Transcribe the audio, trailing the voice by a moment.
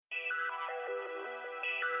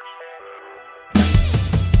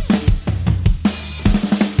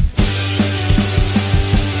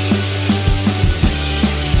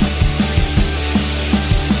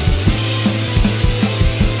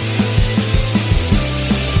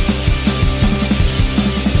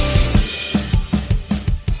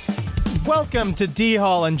Welcome to D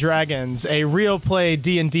Hall and Dragons, a real play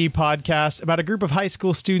D&D podcast about a group of high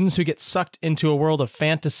school students who get sucked into a world of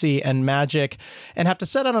fantasy and magic and have to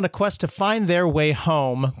set out on a quest to find their way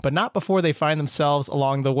home, but not before they find themselves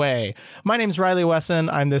along the way. My name's Riley Wesson.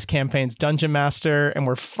 I'm this campaign's dungeon master, and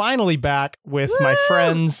we're finally back with my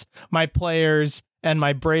friends, my players, and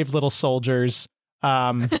my brave little soldiers.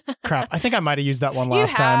 Crap. I think I might have used that one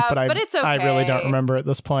last time, but it's okay. I really don't remember at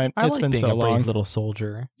this point. It's like been so a long. brave little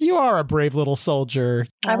soldier. You are a brave little soldier.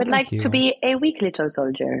 I would like to be a weak little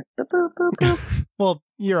soldier. Boop, boop, boop, boop. Well,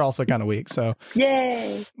 you're also kind of weak, so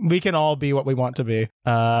Yay! we can all be what we want to be.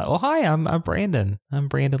 Well, hi, I'm Brandon. I'm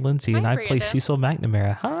Brandon Lindsay, Hi, and I play Brandon. Cecil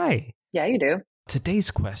McNamara. Hi. Yeah, you do.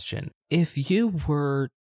 Today's question: if you were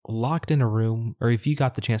locked in a room, or if you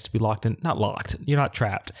got the chance to be locked in, not locked, you're not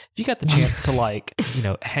trapped. If you got the chance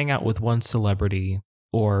to hang out with one celebrity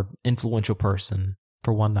or influential person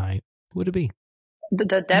for one night, who would it be? The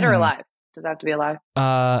dead or alive? Does it have to be alive?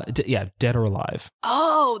 Dead or alive.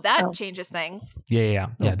 Oh, that Oh. changes things. Yeah.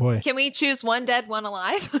 Oh boy. Can we choose one dead, one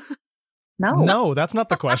alive? No, that's not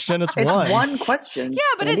the question. It's It's one. one question. Yeah,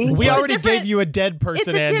 but Andy. it's- We a already different- gave you a dead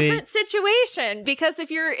person, It's a Andy. different situation because if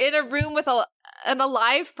you're in a room with an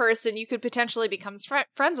alive person, you could potentially become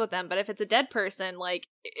friends with them. But if it's a dead person,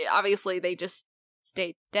 obviously they just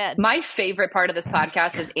stay dead. My favorite part of this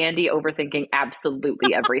podcast is Andy overthinking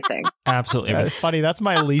absolutely everything. Absolutely. Yeah, funny. That's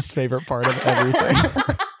my least favorite part of everything.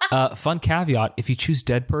 Fun caveat: if you choose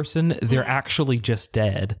dead person, they're actually just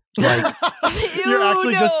dead. Like You're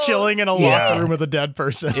actually just chilling in a locked Yeah. room with a dead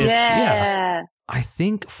person. Yeah. I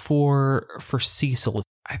think for Cecil,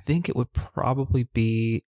 I think it would probably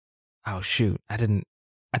be. Oh shoot! I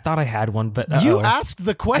thought I had one, but You uh-oh. asked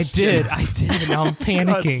the question. I did. And now I'm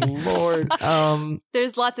panicking. Good Lord.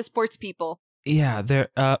 There's lots of sports people. Yeah, they're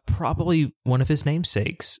probably one of his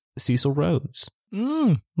namesakes, Cecil Rhodes.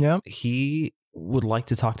 Yeah. He would like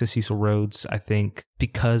to talk to Cecil Rhodes, I think,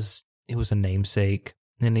 because it was a namesake,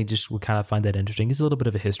 and he just would kind of find that interesting. He's a little bit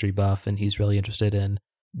of a history buff, and he's really interested in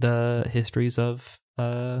the histories of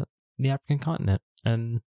the African continent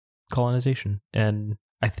and colonization. And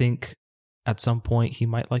I think at some point he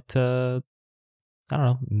might like to, I don't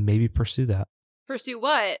know, maybe pursue that. Pursue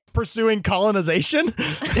what? Pursuing colonization?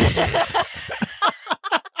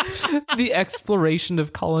 The exploration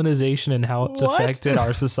of colonization and how it's What? affected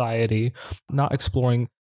our society, not exploring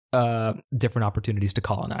different opportunities to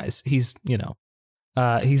colonize. He's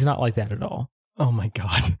not like that at all. Oh my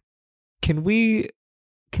God. Can we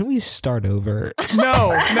start over?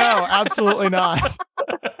 No, absolutely not.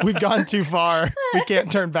 We've gone too far. We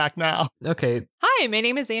can't turn back now. Okay. Hi, my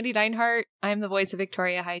name is Andy Deinhart. I'm the voice of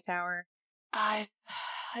Victoria Hightower.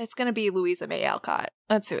 It's going to be Louisa May Alcott.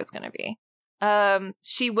 That's who it's going to be.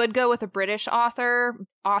 She would go with a British author.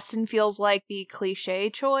 Austin feels like the cliche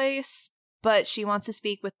choice, but she wants to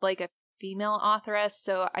speak with a female authoress.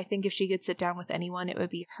 So I think if she could sit down with anyone, it would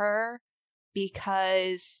be her,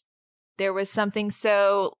 because there was something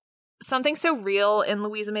so real in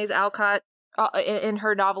Louisa May Alcott in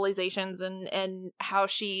her novelizations and how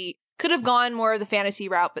she could have gone more of the fantasy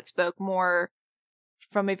route, but spoke more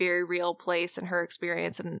from a very real place in her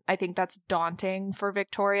experience. And I think that's daunting for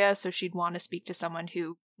Victoria. So she'd want to speak to someone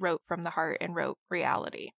who wrote from the heart and wrote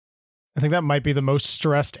reality. I think that might be the most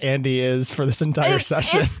stressed Andy is for this entire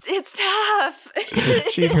session. It's tough.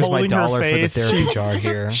 She's Here's my holding her dollar for the face. therapy jar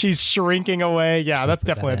here. She's shrinking away. Yeah, that's Put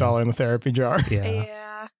that definitely a in. dollar in the therapy jar. Yeah.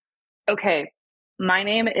 Yeah. Okay. My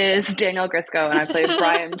name is Danielle Grisco, and I play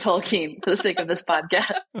Brian Tolkien for the sake of this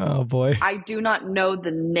podcast. Oh boy. I do not know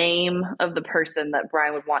the name of the person that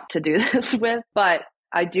Brian would want to do this with, but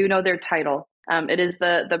I do know their title. It is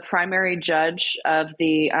the primary judge of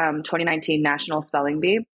the 2019 National Spelling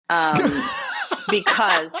Bee.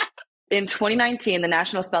 Because in 2019, the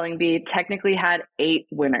National Spelling Bee technically had 8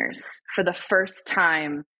 winners. For the first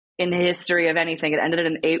time in the history of anything, it ended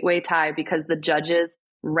in an 8-way tie because the judges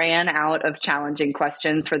ran out of challenging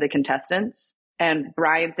questions for the contestants. And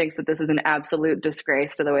Brian thinks that this is an absolute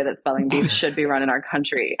disgrace to the way that spelling bees should be run in our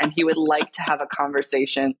country. And he would like to have a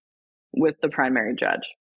conversation with the primary judge.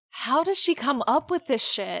 How does she come up with this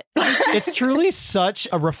shit? It's truly such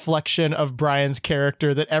a reflection of Brian's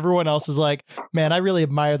character that everyone else is like, man, I really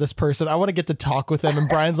admire this person. I want to get to talk with them. And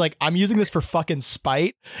Brian's like, I'm using this for fucking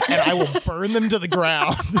spite and I will burn them to the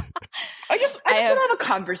ground. I just want to have a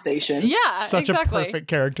conversation. Yeah, Such exactly. a perfect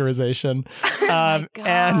characterization. Oh my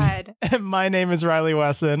God. And my name is Riley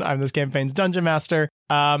Wesson. I'm this campaign's dungeon master.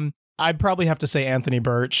 I'd probably have to say Anthony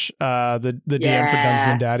Birch, the DM for Dungeons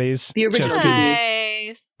and Daddies. The original Just DM.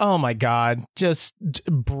 Nice. oh my God, just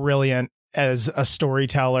brilliant as a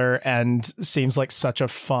storyteller and seems like such a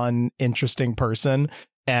fun, interesting person.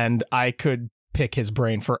 and I could pick his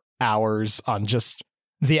brain for hours on just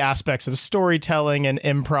the aspects of storytelling and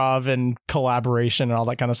improv and collaboration and all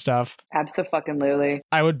that kind of stuff. Abso-fucking-lutely.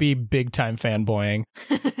 I would be big time fanboying.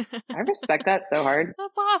 I respect that so hard.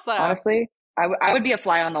 That's awesome. Honestly, I would be a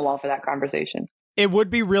fly on the wall for that conversation. It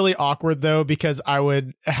would be really awkward though, because I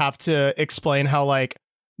would have to explain how like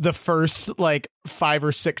the first like 5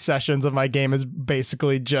 or 6 sessions of my game is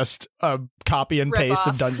basically just a copy and paste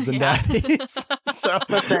of Dungeons and Daddies. So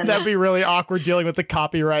Listen, that'd be really awkward dealing with the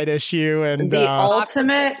copyright issue. And the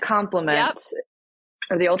ultimate compliment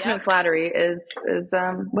or the ultimate flattery is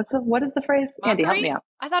what is the phrase? Mockery? Andy, help me out.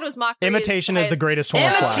 I thought it was mockery. Imitation is the greatest form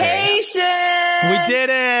of flattery. Imitation! We did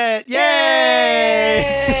it!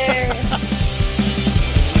 Yay!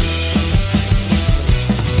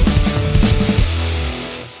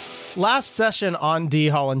 Last session on D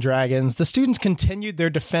Hall and Dragons, the students continued their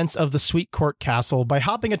defense of the Sweet Court Castle by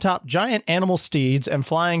hopping atop giant animal steeds and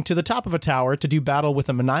flying to the top of a tower to do battle with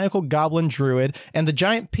a maniacal goblin druid and the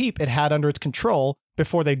giant peep it had under its control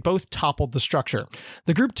before they both toppled the structure.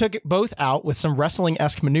 The group took it both out with some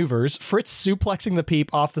wrestling-esque maneuvers, Fritz suplexing the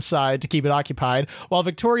peep off the side to keep it occupied, while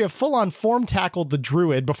Victoria full-on form-tackled the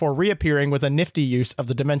druid before reappearing with a nifty use of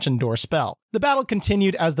the Dimension Door spell. The battle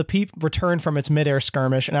continued as the peep returned from its mid-air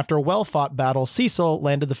skirmish, and after a well-fought battle, Cecil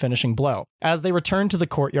landed the finishing blow. As they returned to the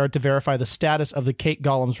courtyard to verify the status of the Cake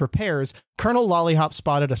Golem's repairs, Colonel Lollihop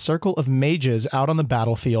spotted a circle of mages out on the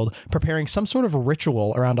battlefield, preparing some sort of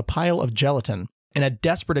ritual around a pile of gelatin. In a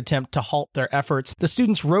desperate attempt to halt their efforts, the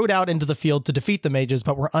students rode out into the field to defeat the mages,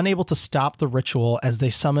 but were unable to stop the ritual as they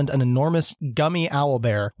summoned an enormous gummy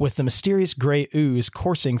owlbear with the mysterious gray ooze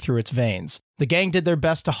coursing through its veins. The gang did their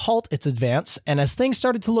best to halt its advance, and as things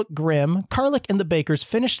started to look grim, Karlik and the Bakers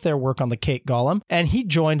finished their work on the Cake Golem, and he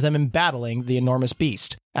joined them in battling the enormous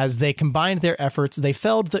beast. As they combined their efforts, they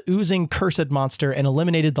felled the oozing cursed monster and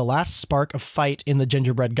eliminated the last spark of fight in the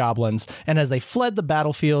gingerbread goblins, and as they fled the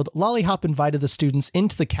battlefield, Lollihop invited the students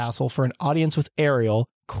into the castle for an audience with Ariel,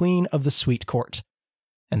 Queen of the Sweet Court.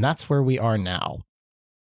 And that's where we are now.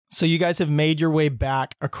 So you guys have made your way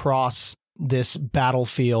back across this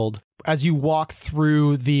battlefield. As you walk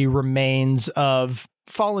through the remains of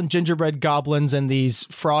fallen gingerbread goblins and these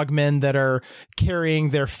frogmen that are carrying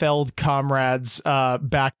their felled comrades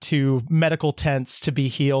back to medical tents to be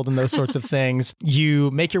healed and those sorts of things, you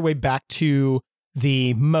make your way back to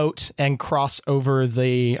the moat and cross over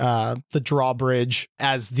the drawbridge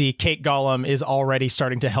as the Cake Golem is already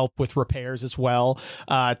starting to help with repairs as well,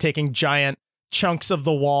 taking giant chunks of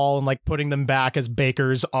the wall and like putting them back as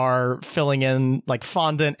bakers are filling in like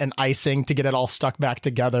fondant and icing to get it all stuck back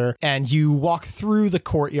together. And you walk through the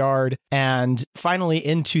courtyard and finally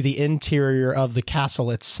into the interior of the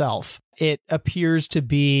castle itself. It appears to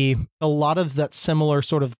be a lot of that similar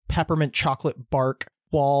sort of peppermint chocolate bark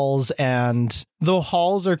walls, and the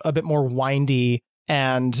halls are a bit more windy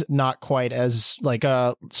and not quite as like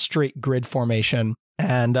a straight grid formation.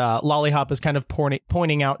 And Lollihop is kind of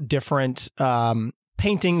pointing out different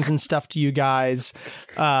paintings and stuff to you guys.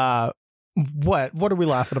 What are we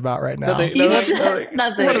laughing about right now? Nothing.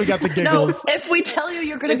 What do we got the giggles? No, if we tell you,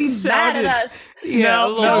 you're going to be mad at us.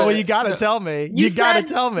 No, well, you got to tell me. You got to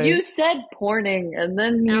tell me. You said porning, and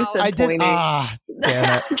then you said pointing.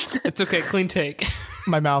 Damn it. It's okay. Clean take.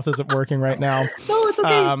 My mouth isn't working right now. No, it's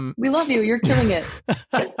okay. We love you. You're killing it.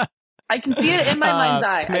 I can see it in my mind's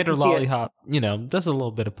eye. Commander Lollihop, does a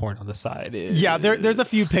little bit of porn on the side. Yeah, there's a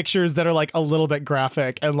few pictures that are like a little bit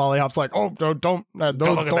graphic, and Lollihop's like, "Oh, don't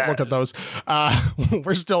look at those.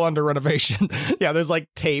 We're still under renovation." Yeah, there's like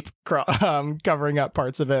tape covering up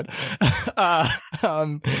parts of it.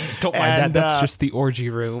 Don't mind that. That's just the orgy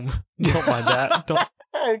room. Don't mind that. Don't.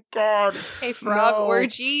 Oh God! A frog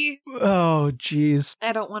orgy. Oh jeez.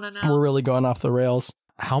 I don't want to know. We're really going off the rails.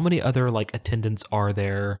 How many other like attendants are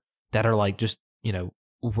there that are like just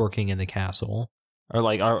working in the castle, or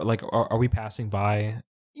are we passing by?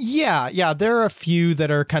 Yeah, there are a few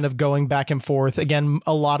that are kind of going back and forth. Again,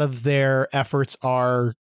 a lot of their efforts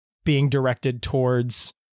are being directed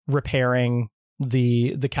towards repairing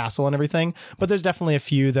the castle and everything, but there's definitely a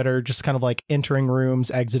few that are just kind of like entering rooms,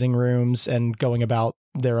 exiting rooms, and going about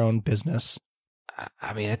their own business.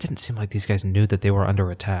 I mean, it didn't seem like these guys knew that they were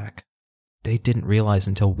under attack. They didn't realize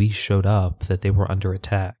until we showed up that they were under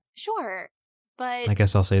attack. Sure, but I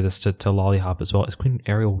guess I'll say this to Lollihop as well. Is Queen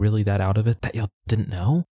Ariel really that out of it that y'all didn't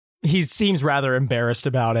know? He seems rather embarrassed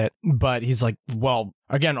about it, but he's like, well,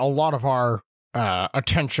 again, a lot of our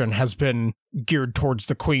attention has been geared towards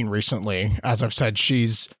the Queen recently. As I've said,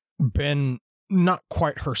 she's been not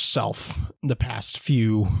quite herself the past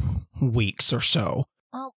few weeks or so.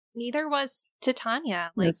 Well, neither was Titania.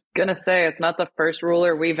 I Like, was gonna say, it's not the first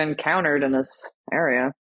ruler we've encountered in this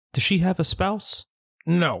area. Does she have a spouse?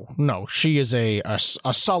 No. She is a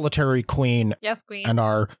solitary queen, yes, queen. and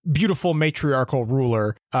our beautiful matriarchal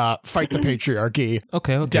ruler fight the patriarchy.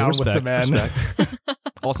 Okay, Down with respect, the men. respect.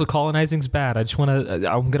 Also, colonizing's bad.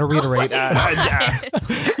 I'm gonna reiterate.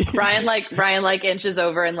 Brian inches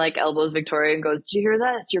over and like elbows Victoria and goes, "Did you hear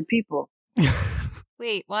that? It's your people."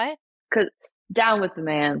 Wait, what? Cause down with the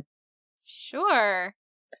man. Sure.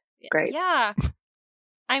 Great. Yeah.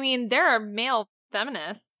 I mean, there are male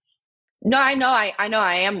feminists. No, I know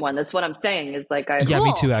I am one. That's what I'm saying. Is like Yeah, me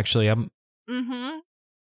Cool. too. Actually, Mm-hmm.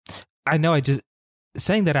 I know. I just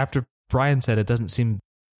saying that after Brian said it doesn't seem.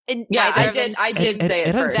 And Yeah, neither I of them did say it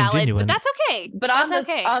doesn't first. seem valid, genuine. but that's okay. But on That's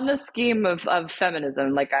the okay. on the scheme of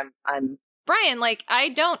feminism, like I'm Brian, like, I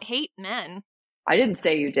don't hate men. I didn't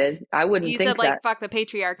say you did. I wouldn't You think said, like, that. fuck the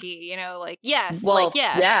patriarchy, you know, like, yes, Well, like,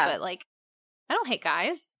 yes, yeah. but, like, I don't hate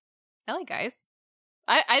guys. I like guys.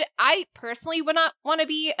 I personally would not want to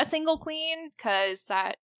be a single queen, because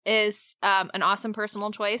that is an awesome personal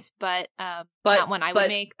choice, but not one I would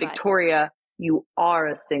make. But Victoria, you are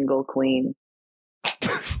a single queen.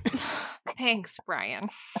 thanks, Brian.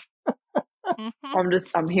 Mhm.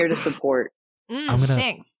 I'm here to support. I'm gonna-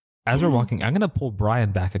 Thanks. As we're walking, I'm gonna pull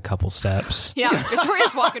Brian back a couple steps. Yeah,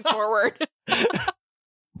 Victoria's walking forward.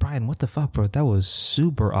 Brian, what the fuck, bro? That was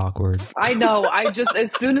super awkward. I know. I just,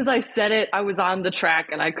 as soon as I said it, I was on the track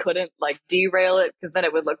and I couldn't like derail it, because then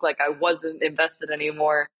it would look like I wasn't invested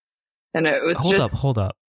anymore. And it was Hold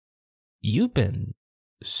up. You've been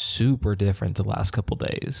super different the last couple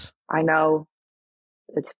days. I know.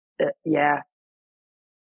 Yeah.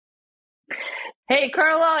 Hey,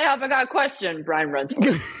 Colonel Lollyhop, I got a question. Brian runs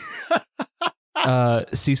forward.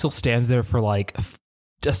 Cecil stands there for like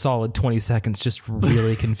a solid 20 seconds, just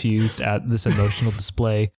really confused at this emotional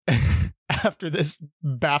display. After this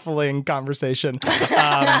baffling conversation,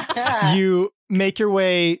 you make your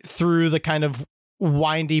way through the kind of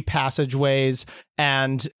windy passageways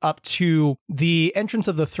and up to the entrance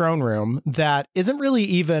of the throne room that isn't really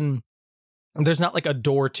even, there's not like a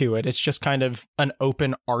door to it. It's just kind of an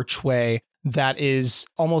open archway that is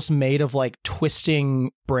almost made of like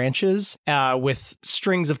twisting branches with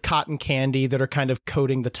strings of cotton candy that are kind of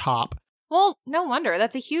coating the top. Well, no wonder.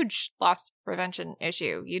 That's a huge loss prevention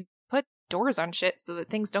issue. You'd put doors on shit so that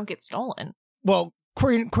things don't get stolen. Well,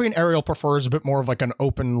 Queen Ariel prefers a bit more of like an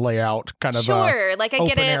open layout, kind of Sure, like I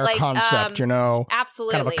get open it, air like concept, you know,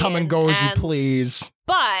 absolutely, kind of a come and go as you please.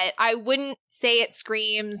 But I wouldn't say it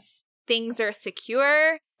screams things are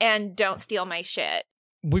secure and don't steal my shit.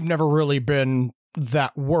 We've never really been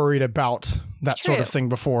that worried about that sort of True. thing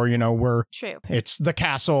before, you know, where True. it's the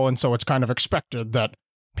castle, and so it's kind of expected that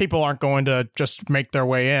people aren't going to just make their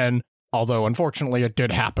way in, although unfortunately it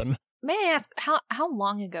did happen. May I ask how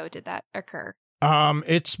long ago did that occur?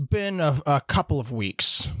 It's been a couple of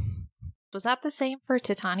weeks. Was that the same for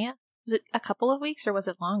Titania? Was it a couple of weeks or was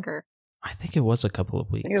it longer? I think it was a couple of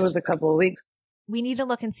I weeks. think it was a couple of weeks. We need to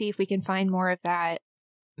look and see if we can find more of that.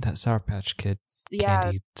 That Sour Patch Kids Yeah,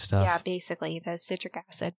 candy stuff. yeah, basically the citric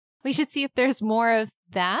acid. We should see if there's more of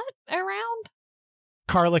that around.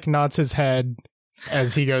 Karlik nods his head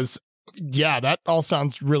as he goes, yeah, that all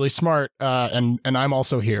sounds really smart, and I'm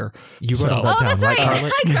also here. You So- run all that Oh, down, that's right.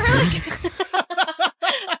 right, Hi, Carly?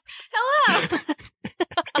 Hello.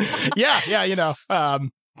 yeah, you know,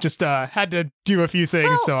 just had to do a few things,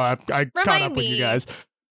 Well, so I caught remind up with you me. guys.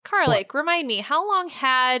 Karlik, remind me, how long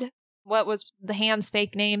had, what was the hand's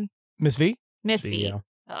fake name? Miss V? Miss See, V.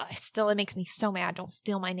 yeah. It makes me so mad. Don't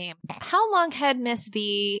steal my name. How long had Miss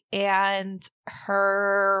V and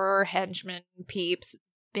her henchman peeps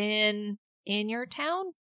been in your town?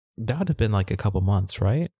 That would have been like a couple months,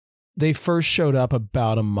 right? They first showed up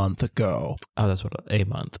about a month ago. Oh, that's what, a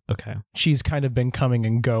month. Okay. She's kind of been coming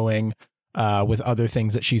and going with other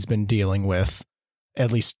things that she's been dealing with.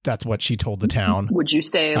 At least that's what she told the town. Would you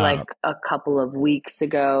say like a couple of weeks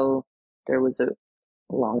ago there was a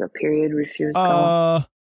longer period where she was gone?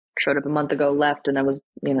 Showed up a month ago, left, and then was,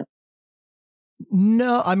 you know.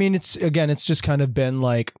 No, I mean, it's just kind of been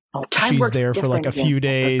like Time she's works there for like a different few again.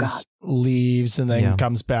 I days, leaves, and then Yeah.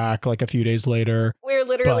 comes back like a few days later. We're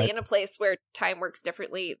literally But- in a place where time works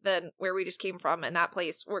differently than where we just came from, and that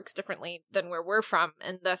place works differently than where we're from,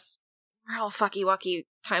 and thus we're all fucky-wucky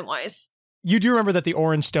time-wise. You do remember that the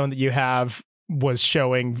orange stone that you have was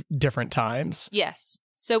showing different times. Yes.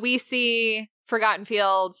 So we see Forgotten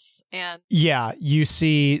Fields and Yeah, you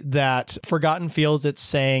see that Forgotten Fields, it's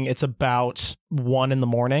saying it's about 1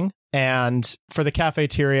 a.m. And for the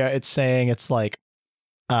cafeteria, it's saying it's like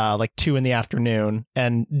like 2 p.m.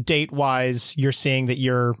 And date-wise, you're seeing that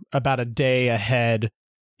you're about a day ahead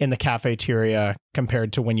in the cafeteria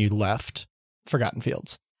compared to when you left Forgotten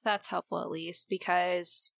Fields. That's helpful at least,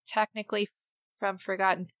 because technically from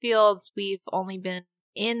Forgotten Fields, we've only been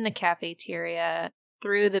in the cafeteria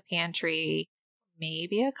through the pantry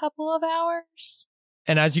maybe a couple of hours.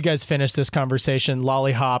 And as you guys finish this conversation,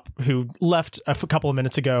 Lollihop, who left a couple of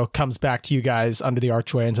minutes ago, comes back to you guys under the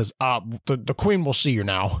archway and says, the queen will see you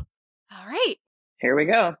now. All right. Here we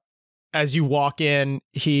go. As you walk in,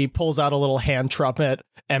 he pulls out a little hand trumpet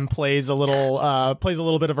and plays a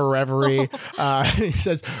little bit of a reverie. He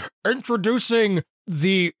says, introducing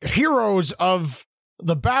the heroes of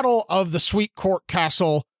the Battle of the Sweet Court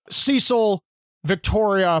Castle, Cecil,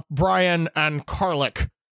 Victoria, Brian, and Karlik.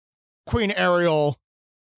 Queen Ariel,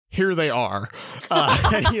 here they are.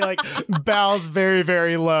 And he like bows very,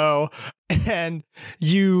 very low. And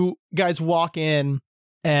you guys walk in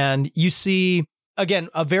and you see, again,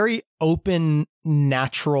 a very open,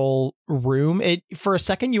 natural room. For a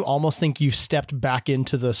second, you almost think you've stepped back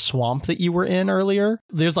into the swamp that you were in earlier.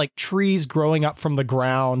 There's like trees growing up from the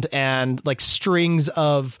ground and like strings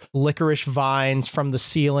of licorice vines from the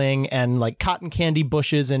ceiling and like cotton candy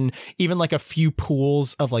bushes and even like a few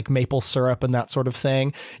pools of like maple syrup and that sort of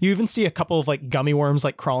thing. You even see a couple of like gummy worms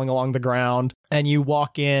like crawling along the ground, and you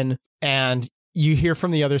walk in and you hear from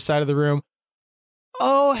the other side of the room,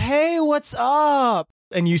 "Oh, hey, what's up?"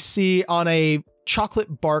 And you see on a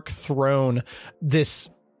chocolate bark throne this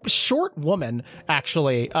short woman,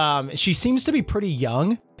 actually. She seems to be pretty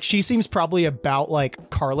young. She seems probably about like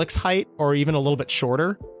Karlik's height or even a little bit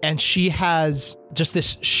shorter. And she has just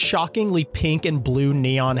this shockingly pink and blue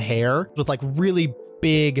neon hair with like really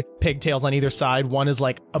big pigtails on either side. One is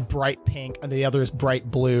like a bright pink and the other is bright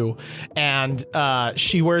blue. And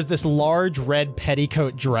she wears this large red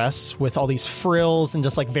petticoat dress with all these frills and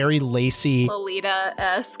just like very lacy.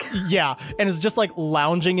 Lolita-esque. Yeah. And is just like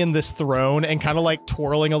lounging in this throne and kind of like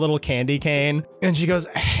twirling a little candy cane. And she goes,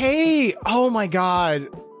 "Hey, oh my God.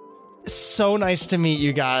 So nice to meet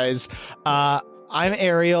you guys. I'm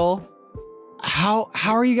Ariel. How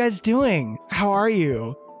are you guys doing? How are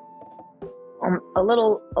you?" A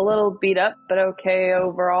little beat up, but okay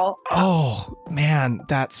overall. Oh man,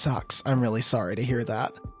 that sucks. I'm really sorry to hear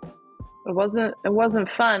that. It wasn't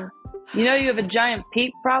fun. You know you have a giant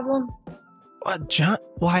peep problem?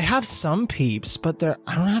 Well, I have some peeps, but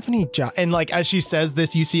I don't have any and like as she says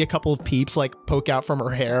this, you see a couple of peeps like poke out from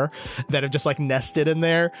her hair that have just like nested in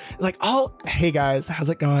there. Like, "Oh, hey guys, how's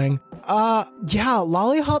it going?" Yeah,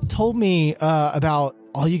 Lollihop told me about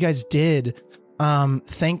all you guys did.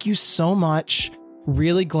 Thank you so much.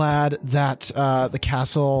 Really glad that the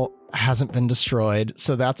castle hasn't been destroyed.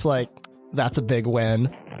 So that's a big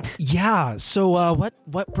win. Yeah. So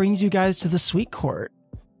what brings you guys to the Sweet Court?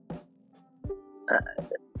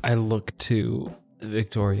 I look to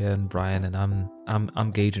Victoria and Brian, and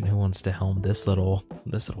I'm gauging who wants to helm this little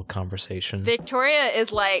conversation. Victoria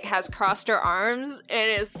is like has crossed her arms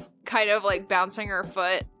and is kind of like bouncing her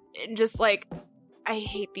foot, and just like, I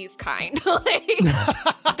hate these kind. Like,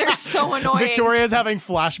 they're so annoying. Victoria's having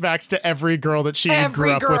flashbacks to every girl that she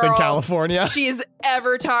grew up with in California. She's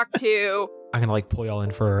ever talked to. I'm gonna like pull y'all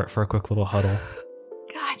in for a quick little huddle.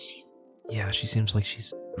 God, she seems like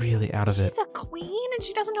she's really out of it. She's a queen and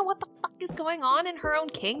she doesn't know what the fuck is going on in her own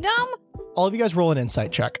kingdom. All of you guys roll an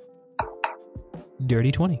insight check.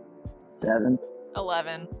 Dirty 20. 7.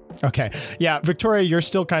 11. Okay. Yeah, Victoria, you're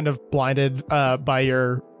still kind of blinded by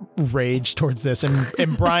your rage towards this.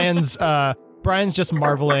 And Brian's just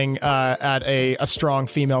marveling at a strong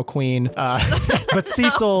female queen. But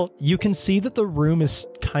Cecil, you can see that the room is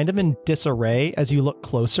kind of in disarray as you look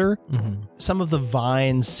closer. Mm-hmm. Some of the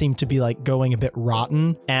vines seem to be like going a bit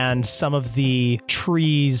rotten, and some of the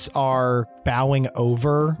trees are bowing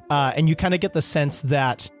over. And you kind of get the sense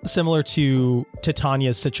that, similar to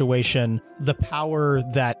Titania's situation, the power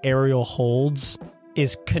that Ariel holds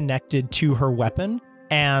is connected to her weapon,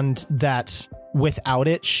 and that without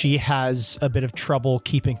it, she has a bit of trouble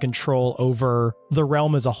keeping control over the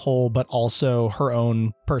realm as a whole, but also her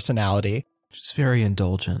own personality. She's very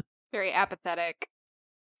indulgent. Very apathetic.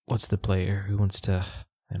 What's the player who wants to...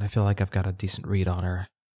 And I feel like I've got a decent read on her.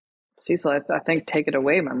 Cecil, I think take it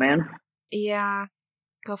away, my man. Yeah,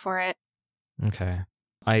 go for it. Okay.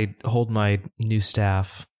 I hold my new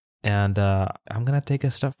staff, and I'm going to take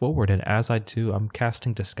a step forward. And as I do, I'm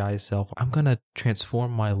casting Disguise Self. I'm going to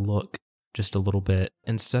transform my look just a little bit.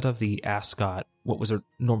 Instead of the ascot, what was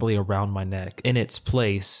normally around my neck, in its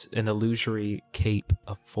place, an illusory cape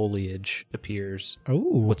of foliage appears. Oh,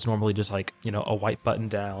 What's normally just like, a white button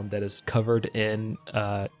down that is covered in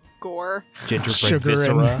gore. gingerbread Sugar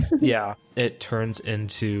viscera. Yeah, it turns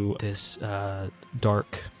into this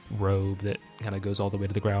dark robe that kind of goes all the way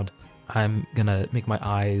to the ground. I'm gonna make my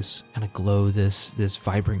eyes kind of glow this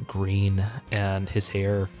vibrant green, and his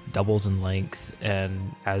hair doubles in length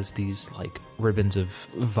and has these like ribbons of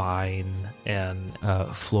vine and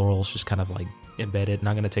florals just kind of like embedded. And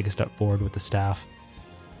I'm gonna take a step forward with the staff.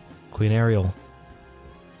 Queen Ariel,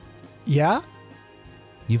 Yeah?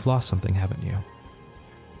 you've lost something, haven't you?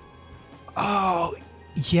 Oh,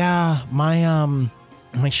 yeah.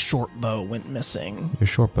 My short bow went missing. Your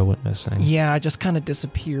short bow went missing. Yeah, I just kind of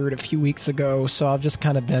disappeared a few weeks ago, so I've just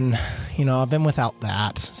kind of been, I've been without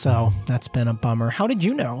that. So that's been a bummer. How did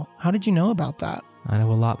you know? How did you know about that? I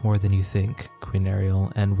know a lot more than you think, Queen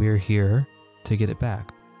Ariel, and we're here to get it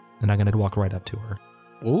back. And I'm gonna walk right up to her.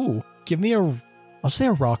 Ooh, give me I'll say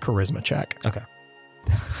a raw charisma check. Okay.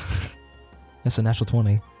 That's a natural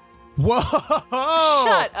 20. Whoa!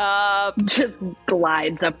 Shut up. Just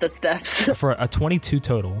glides up the steps. For a 22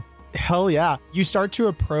 total. Hell yeah. You start to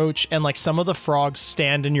approach and like some of the frogs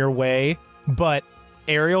stand in your way, but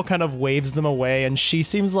Ariel kind of waves them away and she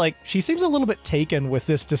seems a little bit taken with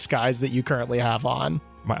this disguise that you currently have on.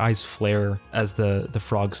 My eyes flare as the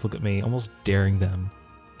frogs look at me, almost daring them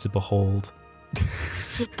to behold.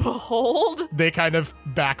 Behold. They kind of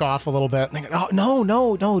back off a little bit. And they go, oh,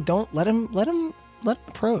 no, don't let him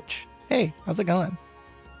approach. Hey, how's it going?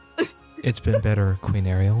 It's been better, Queen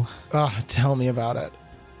Ariel. Oh, tell me about it.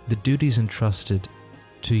 The duties entrusted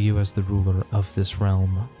to you as the ruler of this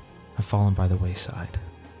realm have fallen by the wayside.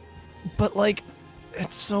 But like,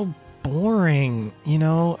 it's so boring,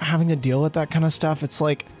 having to deal with that kind of stuff. It's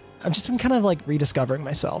like, I've just been kind of like rediscovering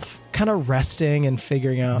myself, kind of resting and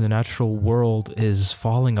figuring out. The natural world is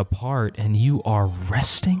falling apart and you are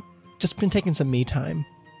resting? Just been taking some me time.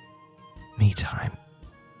 Me time.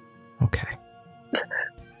 Okay.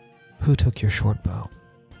 Who took your short bow?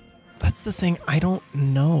 That's the thing. I don't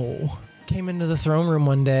know. Came into the throne room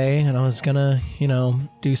one day and I was gonna,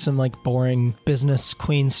 do some like boring business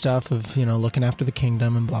queen stuff of, looking after the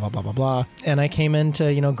kingdom and blah, blah, blah, blah, blah. And I came in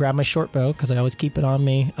to, grab my short bow because I always keep it on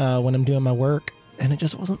me when I'm doing my work and it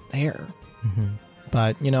just wasn't there. Mm-hmm.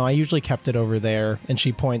 But, I usually kept it over there and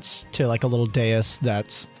she points to like a little dais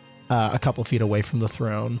that's a couple feet away from the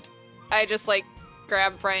throne. I just like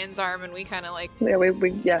grab Brian's arm and we kind of like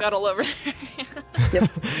Yeah. scuttle over there.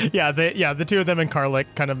 The two of them and Karlik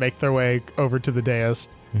kind of make their way over to the dais.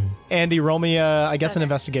 Mm-hmm. Andy, roll me, an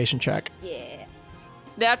investigation check. Yeah.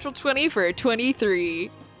 Natural 20 for a 23.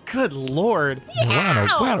 Good Lord.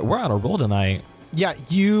 We're on a roll tonight. Yeah,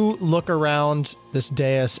 you look around this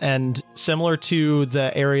dais and similar to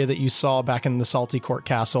the area that you saw back in the Salty Court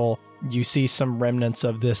Castle, you see some remnants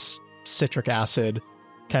of this citric acid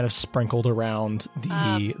kind of sprinkled around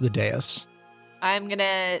the dais. I'm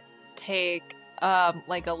gonna take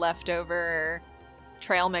like a leftover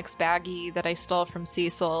trail mix baggie that I stole from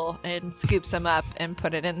Cecil and scoop some up and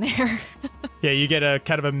put it in there. Yeah, you get a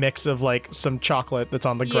kind of a mix of like some chocolate that's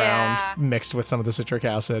on the ground mixed with some of the citric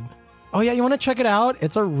acid. Oh yeah, you want to check it out?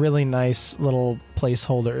 It's a really nice little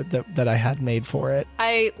placeholder that I had made for it.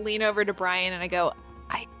 I lean over to Brian and I go,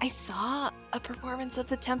 I saw a performance of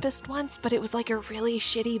The Tempest once, but it was like a really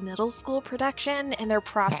shitty middle school production, and their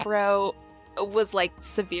Prospero was like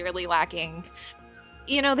severely lacking.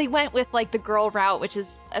 They went with like the girl route, which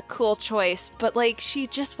is a cool choice, but like she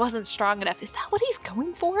just wasn't strong enough. Is that what he's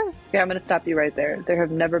going for? Yeah, I'm going to stop you right there. There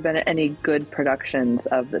have never been any good productions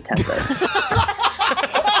of The Tempest.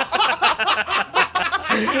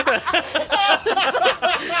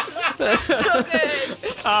 So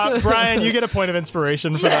good. Brian, you get a point of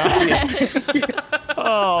inspiration for that.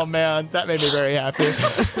 Oh man, that made me very happy.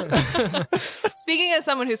 Speaking as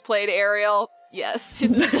someone who's played Ariel, yes,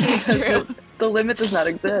 it's true. The limit does not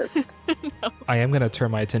exist. No. I am going to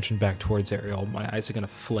turn my attention back towards Ariel. My eyes are going to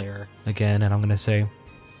flare again, and I'm going to say,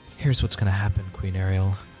 here's what's going to happen, Queen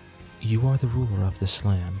Ariel. You are the ruler of this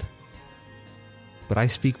land. But I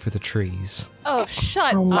speak for the trees. Oh,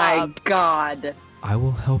 shut Oh my up. god. I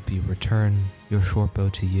will help you return your short bow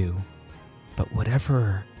to you. But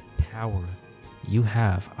whatever power you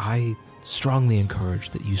have, I strongly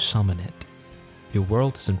encourage that you summon it. Your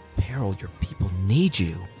world is in peril. Your people need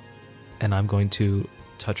you. And I'm going to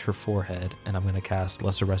touch her forehead, and I'm going to cast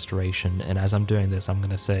Lesser Restoration. And as I'm doing this, I'm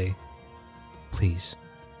going to say, please,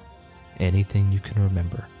 anything you can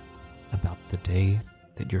remember about the day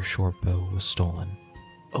that your short bow was stolen,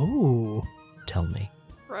 Oh. tell me.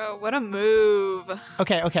 Bro, what a move.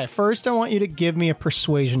 Okay. First, I want you to give me a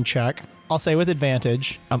persuasion check. I'll say with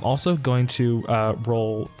advantage. I'm also going to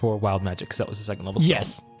roll for Wild Magic, because that was the second level spell.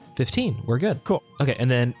 Yes. 15. We're good. Cool. Okay,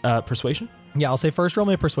 and then Persuasion? Yeah, I'll say first roll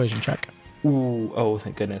me a persuasion check. Ooh, oh,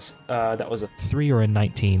 thank goodness. That was a 3 or a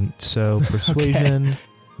 19. So persuasion, okay.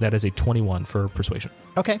 That is a 21 for persuasion.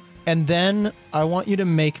 Okay. And then I want you to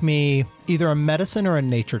make me either a medicine or a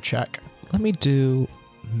nature check. Let me do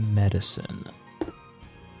medicine.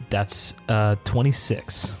 That's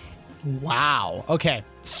 26. Wow. Okay.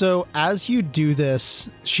 So as you do this,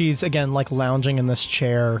 she's again like lounging in this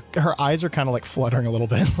chair. Her eyes are kind of like fluttering a little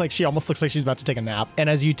bit. Like she almost looks like she's about to take a nap. And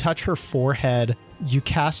as you touch her forehead, you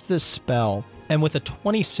cast this spell. And with a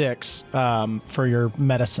 26 for your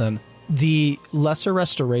medicine, the lesser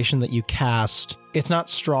restoration that you cast, it's not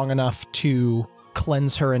strong enough to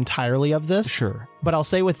cleanse her entirely of this. Sure. But I'll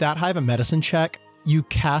say with that high of a medicine check, you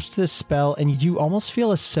cast this spell and you almost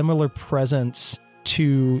feel a similar presence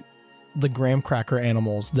to the graham cracker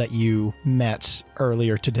animals that you met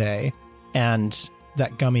earlier today and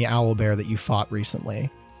that gummy owl bear that you fought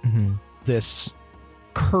recently. Mm-hmm. This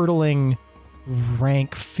curdling,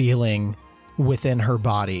 rank feeling within her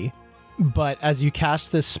body. But as you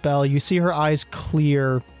cast this spell, you see her eyes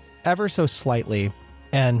clear ever so slightly,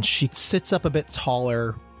 and she sits up a bit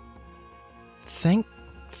taller. Thank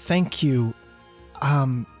you.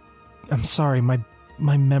 I'm sorry, my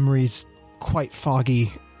memory's quite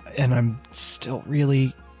foggy, and I'm still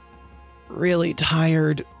really, really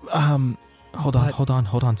tired. Hold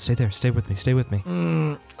on. Stay there. Stay with me.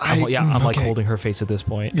 I'm like holding her face at this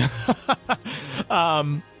point.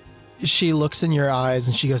 She looks in your eyes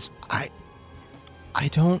and she goes, I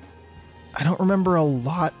don't remember a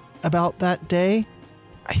lot about that day.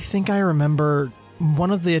 I think I remember one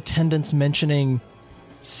of the attendants mentioning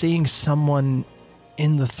seeing someone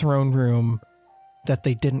in the throne room that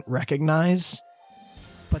they didn't recognize,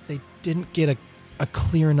 but they didn't get a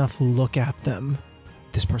clear enough look at them.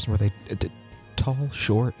 This person, were they tall,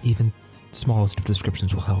 short, even smallest of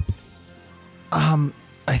descriptions will help?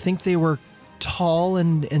 I think they were tall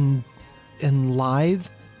and lithe.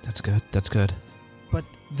 That's good. But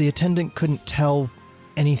the attendant couldn't tell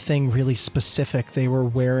anything really specific. They were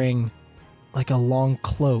wearing like a long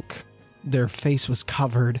cloak. Their face was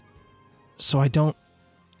covered. So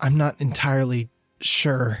I'm not entirely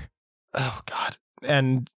sure. Oh, God.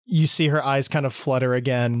 And you see her eyes kind of flutter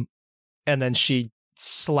again. And then she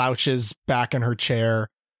slouches back in her chair.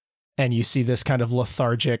 And you see this kind of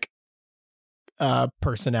lethargic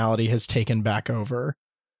personality has taken back over.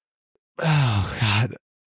 Oh, God.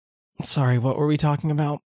 Sorry, what were we talking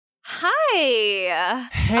about? Hi.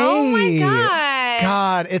 Hey. Oh, my God.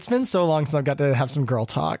 God, it's been so long since I've got to have some girl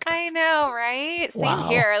talk. I know, right? Same Wow.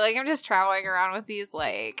 here. Like, I'm just traveling around with these,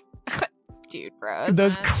 like, dude bros.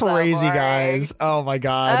 Those and it's so crazy boring. guys. Oh, my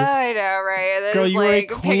God. I know, right? They're Girl, just, you were a like,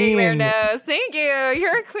 picking their queen. nose. Thank you.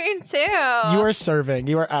 You're a queen, too. You are serving.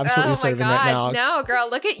 You are absolutely serving right now. No, girl,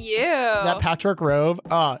 look at you. That patchwork robe.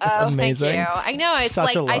 Oh, it's amazing. Thank you. I know. It's Such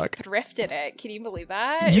like a look. I thrifted it. Can you believe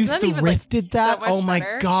that? You Isn't that even, like, thrifted so that? much Oh, my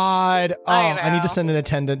better? God. Oh, I need know. to send an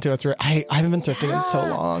attendant to a thrift. I haven't been thrifting in so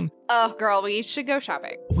Yeah. long. Oh, girl, we should go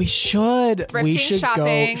shopping. We should. Thrifting, We should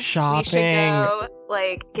shopping. go shopping. We should go,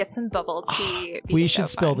 like, get some bubble tea. It'd be We so should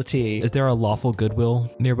spill fun. the tea. Is there a lawful Goodwill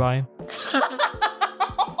nearby?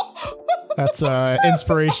 That's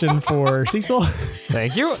inspiration for Cecil.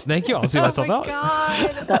 Thank you. I'll see myself oh my out.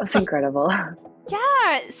 God. That was incredible.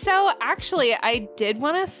 Yeah, so actually, I did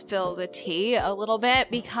want to spill the tea a little bit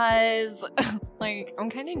because, like, I'm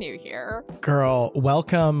kind of new here. Girl,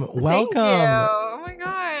 welcome. Thank you. Oh my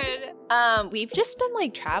God. We've just been,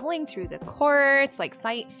 like, traveling through the courts, like,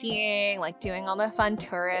 sightseeing, like, doing all the fun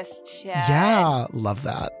tourist shit. Yeah, love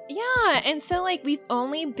that. Yeah, and so, like, we've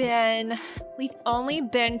only been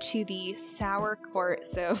to the sour court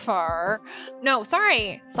so far. No,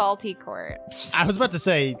 sorry, salty court. I was about to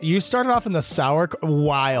say, you started off in the sour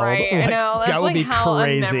wild. Right, Like, I know. That's that would like be how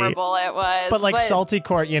crazy. unmemorable it was. But like salty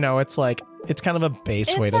court, you know, it's like it's kind of a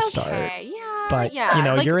base way to it's start. okay. Yeah, But yeah. you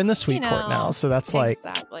know, like, you're in the sweet you court know, now, so that's like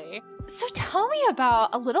exactly. So tell me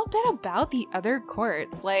a little bit about the other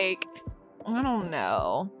courts. Like, I don't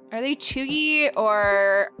know. Are they chuggy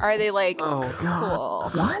or are they like cool?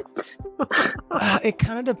 What? it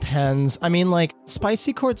kind of depends. I mean, like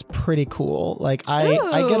Spicy Court's pretty cool. Like I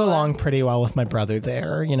get Ooh. along pretty well with my brother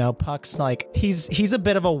there. You know, Puck's like he's a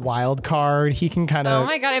bit of a wild card. He can kind of Oh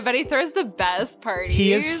my God, I bet he throws the best parties.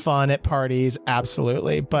 He is fun at parties,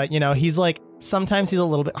 absolutely. But you know, he's like sometimes he's a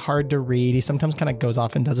little bit hard to read. He sometimes kind of goes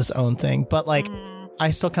off and does his own thing. But like I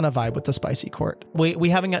still kind of vibe with the spicy court. We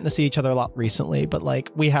haven't gotten to see each other a lot recently, but like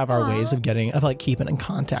we have our ways of like keeping in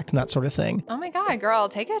contact and that sort of thing. Oh my God, girl,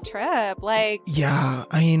 take a trip. Like, yeah,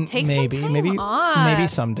 I mean, maybe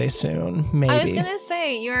someday soon. Maybe. I was gonna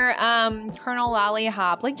say your Colonel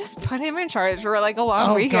Lollihop, like just put him in charge for like a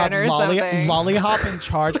long weekend or something. Lollihop in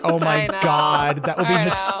charge. Oh my God, that would be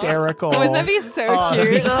hysterical. Wouldn't that be so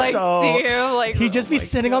cute to like see him? Like he'd just be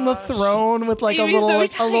sitting on the throne with like a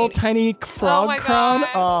little tiny frog crown.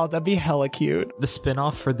 Oh, that'd be hella cute. The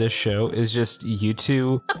spinoff for this show is just you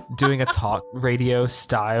two doing a talk radio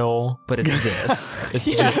style, but it's this.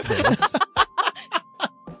 It's just this.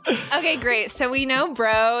 Okay, great. So we know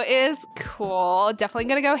Bro is cool. Definitely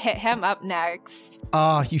gonna go hit him up next.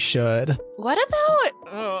 Oh, you should. What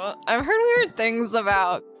about... I've heard weird things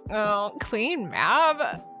about Queen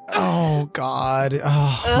Mab. Oh God.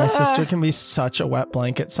 Oh, my sister can be such a wet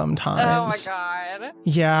blanket sometimes. Oh my God.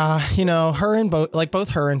 Yeah, her and both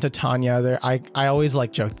her and Titania, I always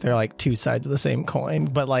like joke they're like two sides of the same coin,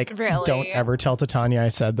 but like really? Don't ever tell Titania I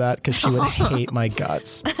said that because she would hate my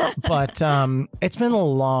guts. But it's been a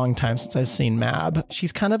long time since I've seen Mab.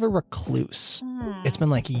 She's kind of a recluse. It's been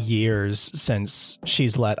like years since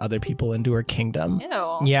she's let other people into her kingdom.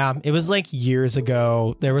 Ew. Yeah, it was like years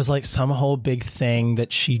ago. There was like some whole big thing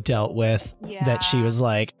that she dealt with that she was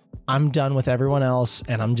like, I'm done with everyone else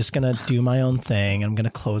and I'm just going to do my own thing. I'm going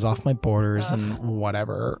to close off my borders and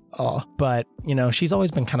whatever. But, she's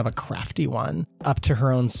always been kind of a crafty one, up to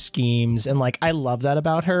her own schemes. And like, I love that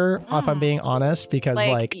about her, if I'm being honest, because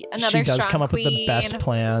like she does come up with the best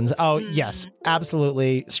plans. Oh, yes,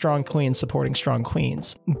 absolutely. Strong queen supporting strong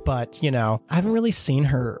queens. But, I haven't really seen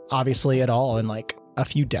her obviously at all in like a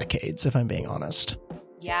few decades, if I'm being honest.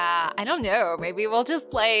 Yeah, I don't know. Maybe we'll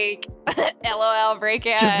just like LOL break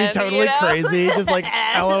in. Just be totally crazy. Just like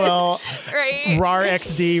LOL right? RAR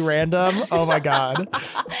XD random. Oh my God.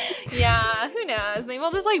 Yeah, who knows? Maybe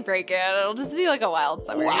we'll just like break in. It'll just be like a wild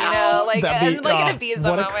summer, like an Ibiza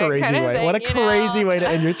moment kind of thing. What a crazy way to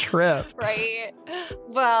end your trip. Right.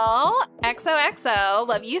 Well, XOXO,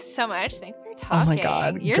 love you so much. Thanks for talking. Oh my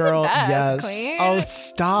God, you're girl, the best, yes. Queen. Oh,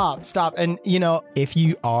 stop. And if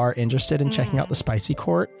you are interested in checking out the spicy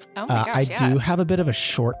court, oh my gosh, I do have a bit of a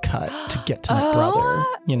shortcut to get to my brother.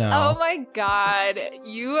 Oh my God,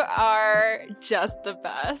 you are just the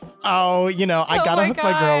best. Oh, I gotta hook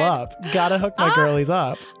my girl up. Gotta hook my girlies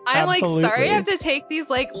up. I'm Absolutely. like, sorry I have to take these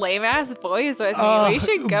like lame ass boys with me. We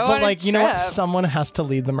should go on a trip. You know what? Someone has to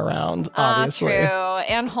lead them around, obviously. True.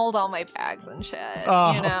 And hold all my bags and shit.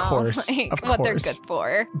 Of course. Like, of what course. they're good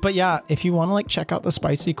for. But yeah, if you want to like check out the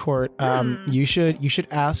spicy court, you should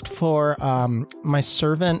ask for my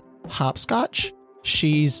servant Hopscotch.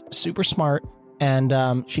 She's super smart and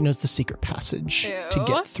she knows the secret passage to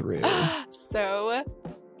get through. So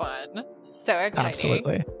fun. So exciting.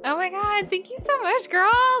 Absolutely. Oh my God. Thank you so much,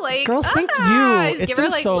 girl. Like, girl, thank you. It's been her,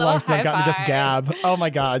 so long since I've gotten to just gab. Oh my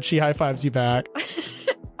God. She high fives you back.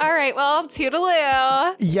 All right. Well,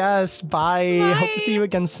 toodaloo. Yes. Bye. Hope to see you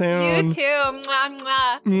again soon. You too. Mwah,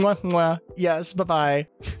 mwah. Mwah, mwah. Yes. Bye-bye.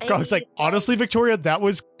 God, it's like, honestly, Victoria, that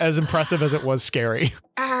was as impressive as it was scary.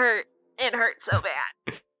 It hurt so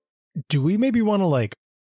bad. Do we maybe want to like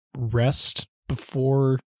rest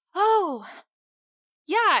before? Oh,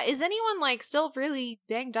 yeah. Is anyone like still really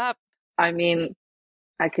banged up? I mean,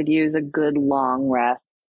 I could use a good long rest.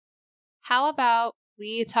 How about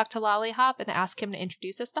we talk to Lollihop and ask him to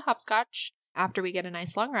introduce us to Hopscotch after we get a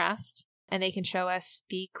nice long rest, and they can show us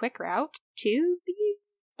the quick route to the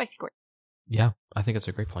spicy court. Yeah, I think it's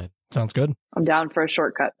a great plan. Sounds good. I'm down for a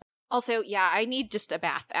shortcut. Also, yeah, I need just a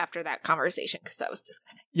bath after that conversation because that was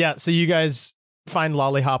disgusting. Yeah, so you guys find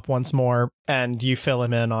Lollihop once more and you fill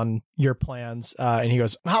him in on your plans. And he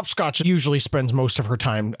goes, Hopscotch usually spends most of her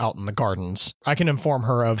time out in the gardens. I can inform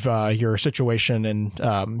her of your situation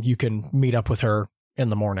and you can meet up with her in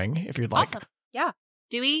the morning if you'd like. Awesome. Yeah.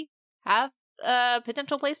 Do we have a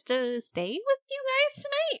potential place to stay with you guys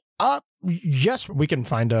tonight? Yes, we can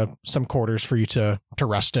find some quarters for you to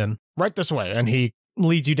rest in. Right this way. And he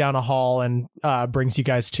leads you down a hall and brings you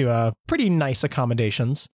guys to pretty nice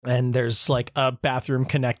accommodations. And there's like a bathroom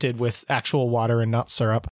connected with actual water and not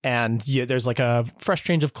syrup. And there's like a fresh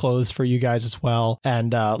change of clothes for you guys as well.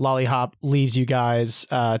 And Lollihop leaves you guys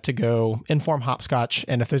to go inform Hopscotch.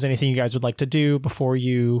 And if there's anything you guys would like to do before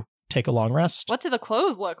you take a long rest. What do the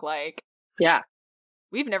clothes look like? Yeah.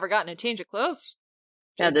 We've never gotten a change of clothes.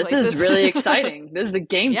 Yeah, this is really exciting. This is a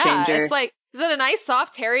game changer. It's like, is it a nice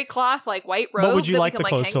soft terry cloth, like white robe? What would you like the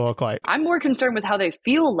clothes to look like? I'm more concerned with how they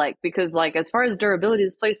feel like, because like as far as durability,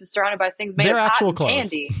 this place is surrounded by things made of actual cotton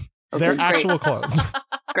clothes. candy. They're actual clothes.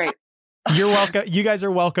 Great. You're welcome. You guys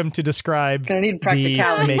are welcome to describe Gonna need the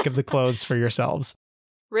practicality. make of the clothes for yourselves.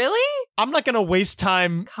 Really? I'm not gonna waste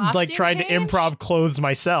time Costume trying to change? improv clothes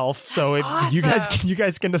myself. So That's you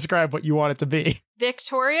guys can describe what you want it to be.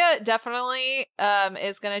 Victoria definitely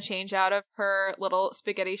is going to change out of her little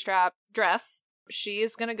spaghetti strap dress.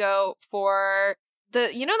 She's going to go for the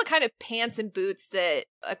kind of pants and boots that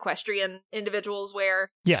equestrian individuals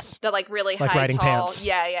wear. Yes. The like really Like high, riding tall. pants.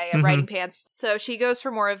 Yeah, Mhm. riding pants. So she goes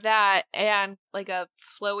for more of that and like a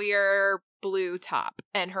flowier blue top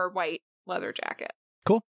and her white leather jacket.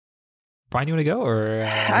 Brian, you want to go or?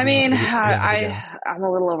 I mean, I'm a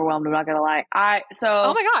little overwhelmed. I'm not gonna lie.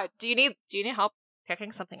 Oh my god! Do you need help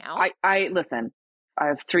picking something out? I listen. I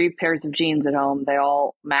have 3 pairs of jeans at home. They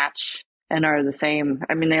all match and are the same.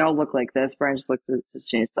 I mean, they all look like this. Brian just looked at his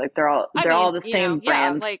jeans. Like they're all the same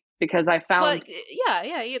brands. Because I found Well,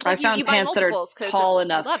 yeah. You buy pants that are multiples because tall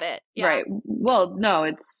enough. I love it. Yeah. Right. Well, no,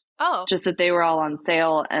 it's just that they were all on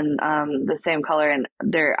sale and the same color, and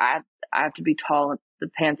I have to be tall. The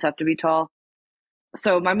pants have to be tall.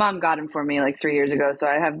 So my mom got them for me like 3 years ago. So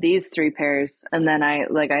I have these 3 pairs, and then I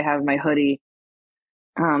have my hoodie.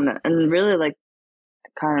 And really I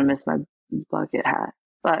kind of miss my bucket hat.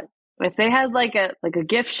 But if they had like a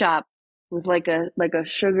gift shop with like a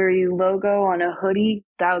sugary logo on a hoodie,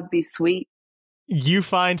 that would be sweet. You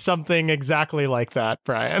find something exactly like that,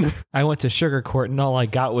 Brian. I went to Sugar Court and all I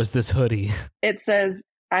got was this hoodie. It says,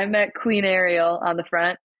 "I met Queen Ariel" on the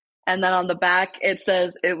front. And then on the back, it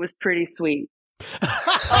says, "It was pretty sweet."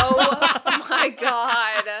 Oh my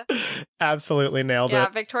god. Absolutely nailed Yeah,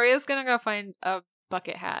 it. Victoria's gonna go find a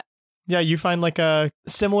bucket hat. Yeah, you find like a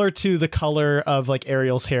similar to the color of like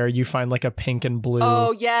Ariel's hair, you find like a pink and blue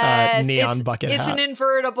Oh yes. neon bucket hat. It's an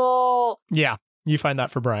invertible. Yeah, you find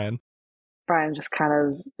that for Brian. Brian just kind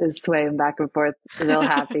of is swaying back and forth, real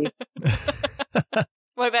happy.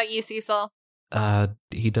 What about you, Cecil?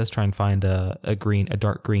 He does try and find a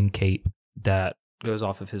dark green cape that goes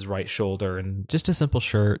off of his right shoulder, and just a simple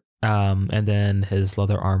shirt, and then his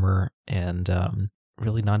leather armor and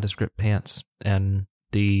really nondescript pants and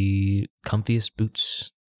the comfiest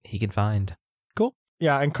boots he can find. Cool.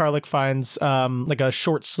 Yeah, and Karlik finds like a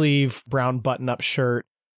short sleeve brown button up shirt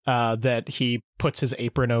that he puts his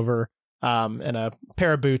apron over, and a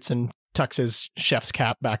pair of boots, and tucks his chef's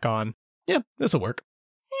cap back on. Yeah, this'll work.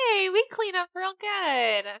 Hey, we clean up real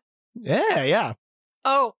good. Yeah.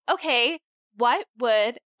 Oh, okay. What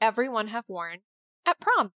would everyone have worn at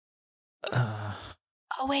prom? Uh,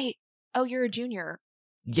 Oh, wait. Oh, you're a junior.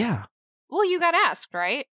 yeah. Well, you got asked,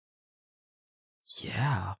 right?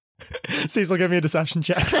 Yeah. Cecil, give me a deception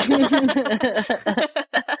check.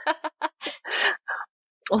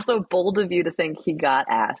 Also bold of you to think he got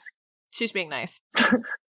asked. She's being nice.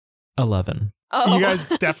 11. Oh, You guys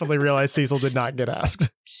definitely realize Cecil did not get asked.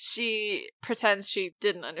 she pretends she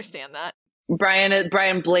didn't understand that.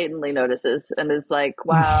 Brian blatantly notices and is like,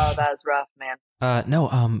 "Wow, that was rough, man." No,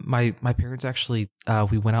 my parents actually,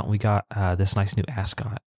 we went out and we got this nice new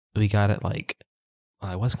ascot. We got it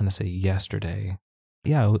I was going to say yesterday.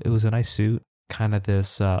 Yeah, it was a nice suit, kind of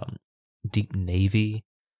this deep navy,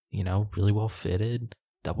 really well fitted,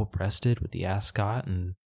 double breasted with the ascot,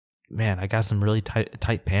 and man, I got some really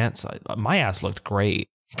tight pants. My ass looked great.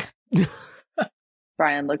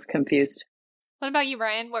 Brian looks confused. What about you,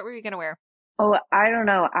 Ryan? What were you going to wear? Oh, I don't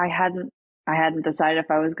know. I hadn't decided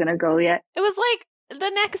if I was gonna go yet. It was like the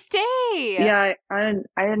next day. Yeah, I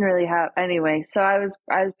didn't really have anyway. So I was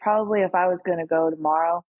probably, if I was gonna go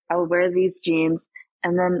tomorrow, I would wear these jeans,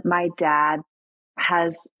 and then my dad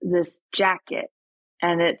has this jacket,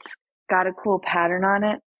 and it's got a cool pattern on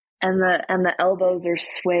it, and the elbows are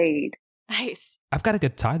suede. Nice. I've got a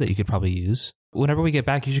good tie that you could probably use. Whenever we get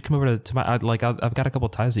back, you should come over to my, I've got a couple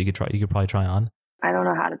ties that you could probably try on. I don't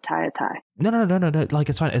know how to tie a tie. No.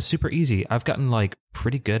 It's fine. It's super easy. I've gotten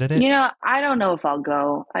pretty good at it. I don't know if I'll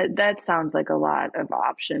go. That sounds like a lot of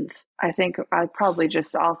options. I think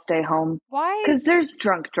I'll stay home. Why? Because there's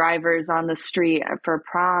drunk drivers on the street for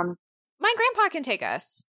prom. My grandpa can take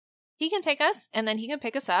us. He can take us, and then he can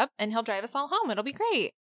pick us up, and he'll drive us all home. It'll be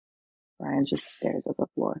great. Brian just stares at the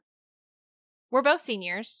floor. We're both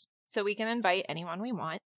seniors, so we can invite anyone we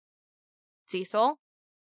want. Cecil,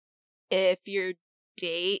 if your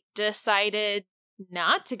date decided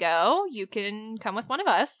not to go, you can come with one of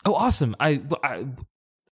us. Oh, awesome. I'd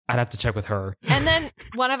have to check with her. And then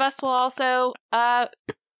one of us will also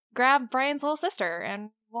grab Brian's little sister, and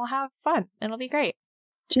we'll have fun. It'll be great.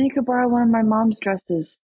 Jenny could borrow one of my mom's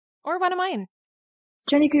dresses. Or one of mine.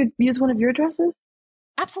 Jenny could use one of your dresses?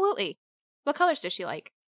 Absolutely. What colors does she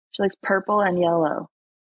like? She likes purple and yellow.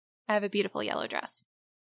 I have a beautiful yellow dress.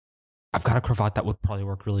 I've got a cravat that would probably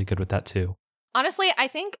work really good with that too. Honestly, I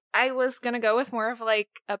think I was going to go with more of like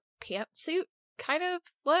a pantsuit kind of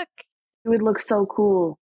look. It would look so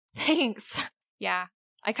cool. Thanks. Yeah.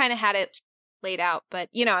 I kind of had it laid out, but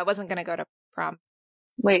I wasn't going to go to prom.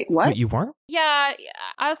 Wait, what? Wait, you weren't? Yeah,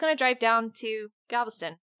 I was going to drive down to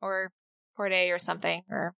Galveston or Port A or something,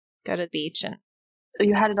 or go to the beach. And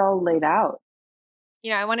You had it all laid out.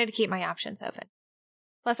 I wanted to keep my options open.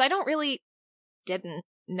 Plus, I didn't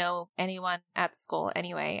know anyone at school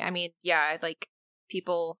anyway. I mean, yeah, like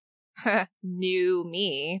people knew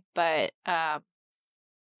me, but I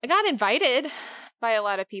got invited by a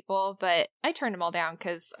lot of people, but I turned them all down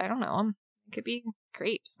because I don't know them. Could be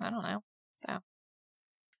creeps. I don't know. So,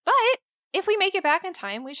 but if we make it back in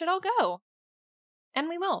time, we should all go, and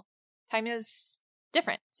we will. Time is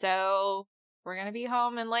different, so we're gonna be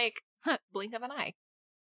home in like blink of an eye.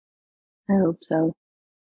 I hope so.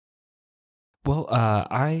 Well,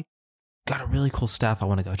 I got a really cool staff I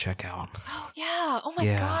want to go check out. Oh yeah! Oh my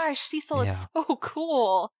Yeah. gosh, Cecil, Yeah. it's so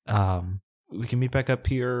cool. We can meet back up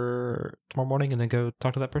here tomorrow morning and then go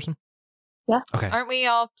talk to that person? Yeah. Okay. Aren't we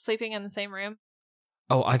all sleeping in the same room?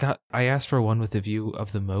 Oh, I asked for one with a view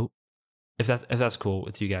of the moat. If that's cool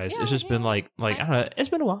with you guys. Yeah, It's just been yeah, like it's I fine. don't know, it's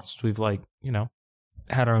been a while since we've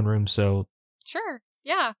had our own room, so Sure.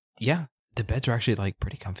 Yeah. yeah, the beds are actually like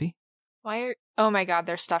pretty comfy. Oh my god,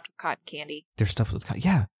 they're stuffed with cotton candy. They're stuffed with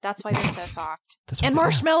yeah. That's why they're so soft. That's what And they are.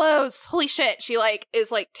 marshmallows. Holy shit. She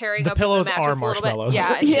is tearing The up pillows the mattress are a little marshmallows. bit.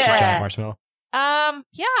 Yeah. It's It's just a Yeah. giant marshmallow.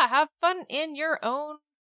 Yeah, have fun in your own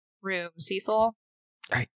room, Cecil.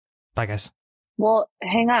 Bye guys. Well,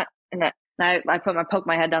 hang on. And I poke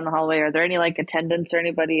my head down the hallway. Are there any attendants or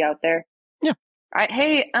anybody out there? Yeah.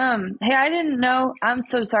 Hey, I didn't know. I'm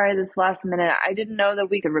so sorry this last minute. I didn't know that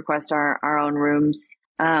we could request our own rooms.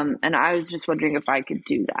 And I was just wondering if I could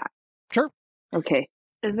do that. Sure. Okay.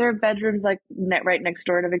 Is there bedrooms right next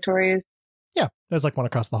door to Victoria's? Yeah, there's like one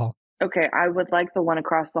across the hall. Okay, I would like the one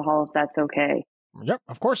across the hall if that's okay. Yep,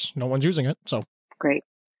 of course. No one's using it, so. Great.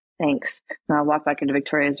 Thanks. And I'll walk back into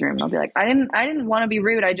Victoria's room. I'll be like, I didn't want to be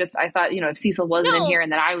rude. I thought, if Cecil wasn't in No, here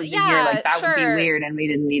and then I was in yeah, here, that would be sure. weird and we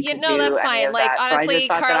didn't need to do that's any fine. of Like, that. So I honestly, just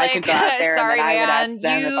thought that I could go out there sorry, and then I would man, ask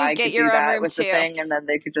them if you I get could your do own that room with the too. thing and then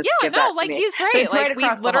they could just Yeah, give no, that to like me. he's But right. it's right Like, we've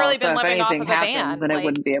across the literally hall, been so if living off anything of a happens, van. then it Like,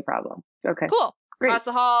 wouldn't be a problem. Okay. cool. Great. Across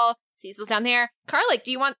the hall, Cecil's down there. Karlik,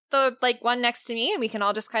 do you want the one next to me, and we can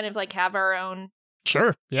all just kind of have our own?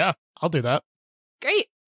 Sure, yeah, I'll do that. Great.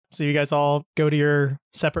 So you guys all go to your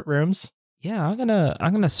separate rooms? Yeah, I'm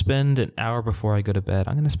gonna spend an hour before I go to bed.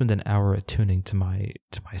 I'm gonna spend an hour attuning to my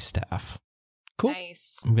staff. Cool.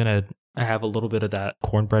 Nice. I have a little bit of that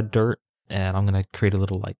cornbread dirt, and I'm gonna create a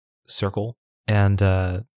little circle, and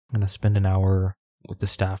I'm gonna spend an hour with the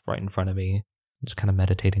staff right in front of me, just kind of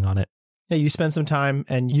meditating on it. Yeah, you spend some time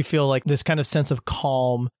and you feel like this kind of sense of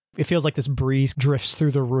calm. It feels like this breeze drifts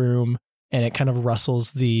through the room and it kind of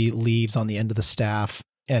rustles the leaves on the end of the staff.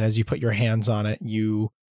 And as you put your hands on it,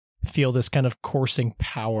 you feel this kind of coursing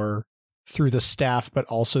power through the staff, but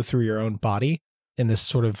also through your own body. And this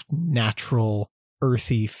sort of natural,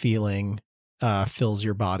 earthy feeling fills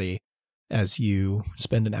your body as you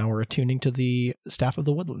spend an hour attuning to the staff of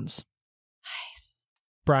the woodlands. Nice.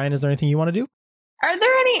 Brian, is there anything you want to do? Is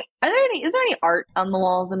there any art on the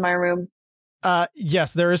walls in my room?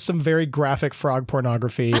 Yes, there is some very graphic frog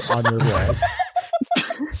pornography on your walls.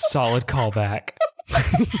 Solid callback.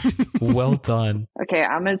 Well done. Okay,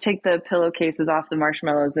 I'm gonna take the pillowcases off the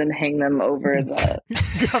marshmallows and hang them over the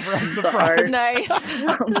Cover up the the frog. art Nice.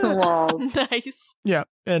 on the walls. Nice. Yeah,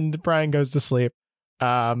 and Brian goes to sleep.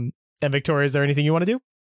 And Victoria, is there anything you want to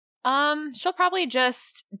do? She'll probably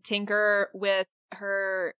just tinker with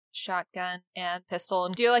her shotgun and pistol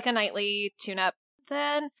and do a nightly tune-up.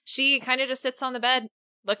 Then she kind of just sits on the bed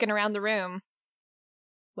looking around the room.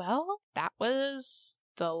 Well, that was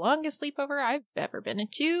the longest sleepover I've ever been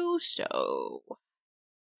into, so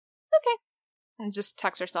okay. And just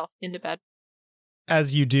tucks herself into bed.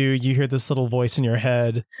 As you do, you hear this little voice in your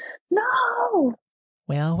head. No.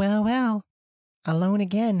 Well, well, well. Alone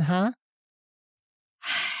again, huh?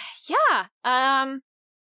 Yeah.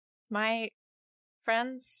 My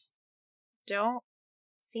friends don't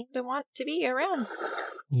seem to want to be around.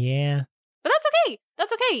 Yeah. But that's okay.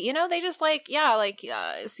 That's okay. They just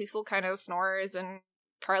Cecil kind of snores and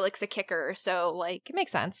Karlik's a kicker, so it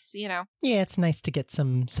makes sense, Yeah, it's nice to get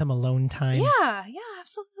some alone time. Yeah,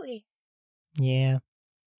 absolutely. Yeah.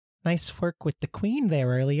 Nice work with the queen there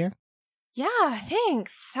earlier. Yeah,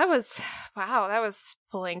 thanks. That was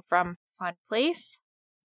pulling from Fun Place.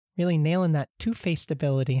 Really nailing that two-faced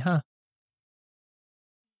ability, huh?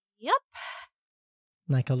 Yep.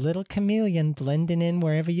 Like a little chameleon blending in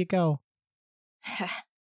wherever you go.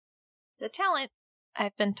 It's a talent,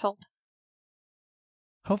 I've been told.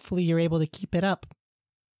 Hopefully you're able to keep it up.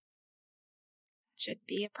 Should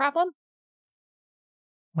be a problem.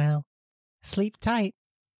 Well, sleep tight.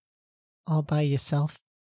 All by yourself.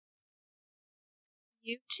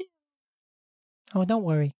 You too. Oh, don't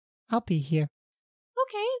worry. I'll be here.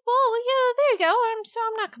 Okay, well, yeah, there you go.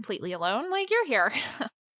 I'm not completely alone. Like, you're here.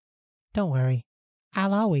 Don't worry.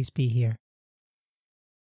 I'll always be here.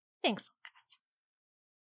 Thanks, Lucas.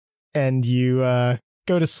 And you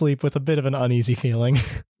go to sleep with a bit of an uneasy feeling.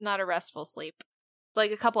 Not a restful sleep.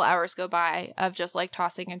 Like, a couple hours go by of just, like,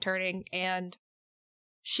 tossing and turning, and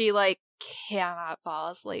she, like, cannot fall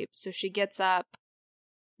asleep. So she gets up,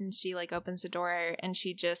 and she, like, opens the door, and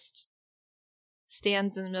she just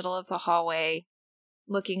stands in the middle of the hallway,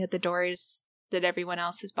 looking at the doors that everyone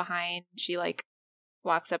else is behind. She, like,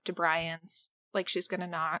 walks up to Brian's, like she's gonna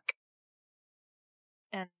knock,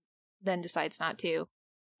 and then decides not to,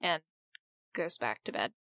 and goes back to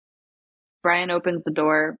bed. Brian opens the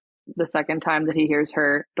door the second time that he hears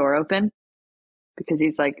her door open, because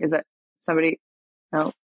he's like, is that somebody?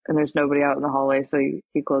 No. And there's nobody out in the hallway, so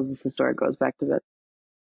he closes his door and goes back to bed.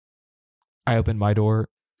 I open my door.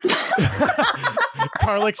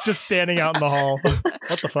 Karlik's just standing out in the hall.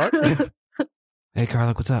 What the fuck? Hey,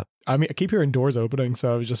 Karlik, what's up? I mean, I keep hearing doors opening,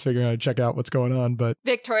 so I was just figuring I'd check out what's going on, but...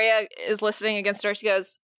 Victoria is listening against the door. She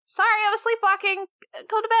goes, sorry, I was sleepwalking.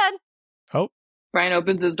 Go to bed. Oh. Brian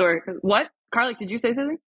opens his door. What? Karlik, did you say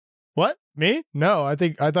something? What? Me? No, I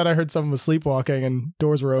thought I heard someone was sleepwalking and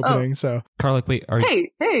doors were opening, so... Karlik, wait, are you...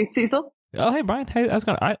 Hey, Cecil. Oh, hey, Brian. Hey, I was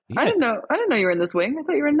gonna... I didn't know you were in this wing. I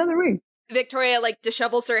thought you were in another wing. Victoria, like,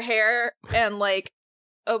 dishevels her hair and, like,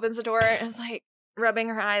 opens the door and is, like, rubbing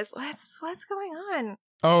her eyes. What's going on?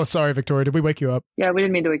 Oh, sorry, Victoria. Did we wake you up? Yeah, we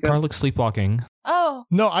didn't mean to wake up. Karlik's sleepwalking. Oh.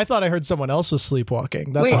 No, I thought I heard someone else was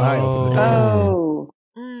sleepwalking. That's Wait. why Oh.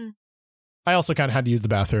 I also kind of had to use the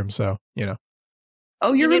bathroom, so, you know.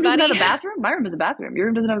 Oh, your You room need doesn't have buddy? a bathroom? My room is a bathroom. Your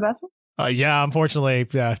room doesn't have a bathroom? Yeah, unfortunately,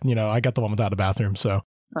 I got the one without a bathroom, so.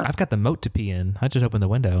 I've got the moat to pee in. I just opened the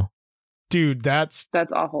window. Dude, that's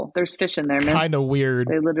That's awful. There's fish in there, man. kind of weird.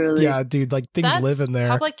 They literally... Yeah, dude, like, things That's live in there.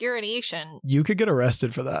 public urination. You could get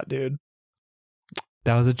arrested for that, dude.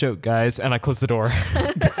 That was a joke, guys. And I closed the door.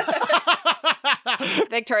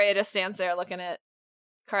 Victoria just stands there looking at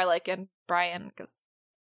Karlik, and Brian goes,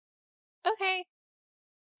 okay.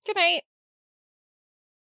 Good night.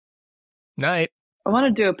 Night. I want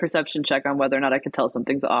to do a perception check on whether or not I can tell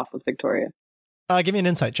something's off with Victoria. Give me an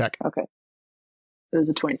insight check. Okay. It was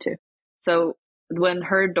a 22. So when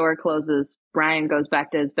her door closes, Brian goes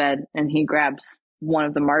back to his bed and he grabs one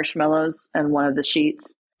of the marshmallows and one of the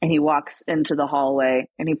sheets, and he walks into the hallway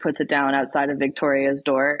and he puts it down outside of Victoria's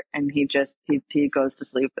door, and he goes to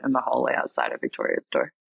sleep in the hallway outside of Victoria's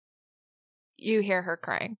door. You hear her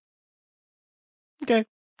crying. Okay.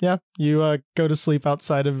 Yeah, you go to sleep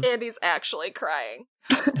outside of Andy's actually crying.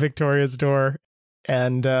 Victoria's door,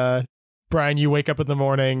 and Brian, you wake up in the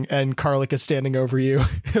morning and Karlik is standing over you.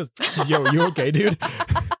 Yo, you okay, dude?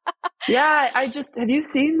 Yeah, have you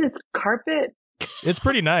seen this carpet? It's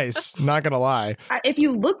pretty nice, not gonna lie. If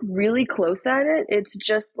you look really close at it, it's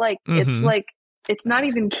just like, Mhm. it's not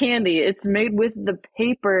even candy. It's made with the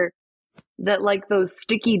paper that, like, those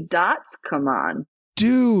sticky dots come on.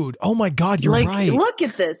 Dude, oh my god, you're like, right. Look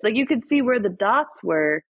at this. Like, you could see where the dots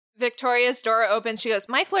were. Victoria's door opens. She goes,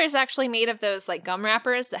 my floor is actually made of those, like, gum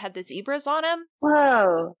wrappers that had the zebras on them.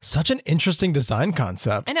 Whoa. Such an interesting design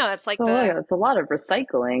concept. I know, it's like It's a lot of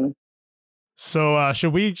recycling. So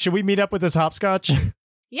should we meet up with this hopscotch?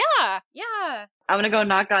 Yeah. I'm going to go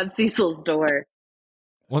knock on Cecil's door.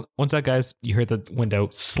 Once that, guys, you hear the window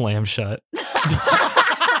slam shut.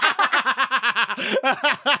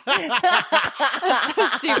 That's so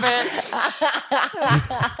stupid.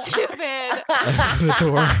 That's stupid. The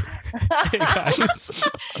door. Hey, guys.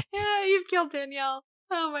 Yeah, you've killed Danielle.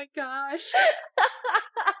 Oh my gosh.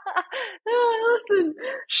 Listen,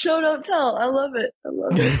 show don't tell. I love it.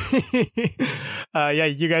 Yeah,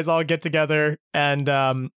 you guys all get together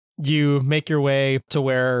and you make your way to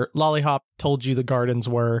where Lollihop told you the gardens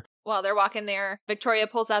were. While they're walking there, Victoria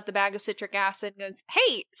pulls out the bag of citric acid and goes,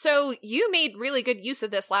 hey, so you made really good use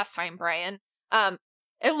of this last time, Brian.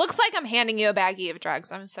 It looks like I'm handing you a baggie of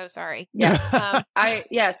drugs. I'm so sorry. Yeah.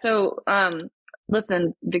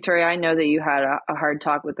 Listen, Victoria, I know that you had a hard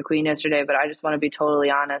talk with the Queen yesterday, but I just want to be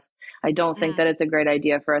totally honest. I don't think that it's a great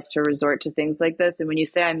idea for us to resort to things like this. And when you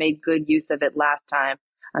say I made good use of it last time,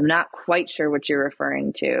 I'm not quite sure what you're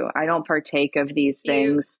referring to. I don't partake of these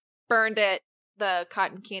things. You burned it, the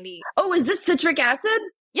cotton candy. Oh, is this citric acid?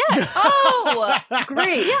 Yes. Oh,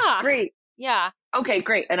 great. Yeah. Great. Yeah. Okay,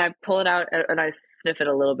 great. And I pull it out and I sniff it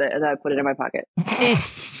a little bit and then I put it in my pocket. It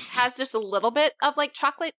has just a little bit of like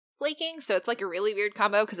chocolate flaking, so it's like a really weird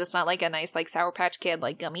combo because it's not like a nice like Sour Patch Kid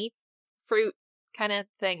like gummy fruit kind of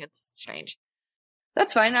thing. It's strange.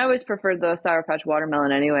 That's fine. I always preferred the Sour Patch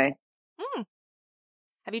watermelon anyway.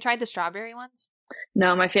 Have you tried the strawberry ones?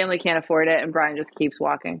 No, my family can't afford it and Brian just keeps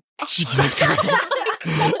walking. Jesus Christ.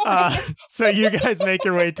 So you guys make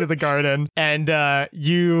your way to the garden, and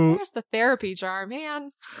you Where's the therapy jar,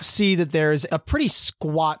 man? see that there's a pretty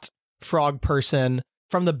squat frog person.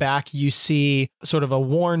 From the back, you see sort of a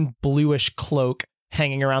worn bluish cloak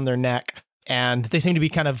hanging around their neck, and they seem to be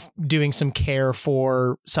kind of doing some care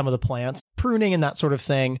for some of the plants, pruning and that sort of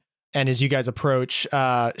thing. And as you guys approach,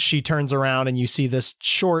 she turns around and you see this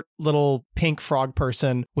short little pink frog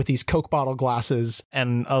person with these Coke bottle glasses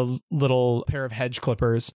and a little pair of hedge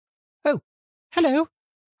clippers. Oh, hello.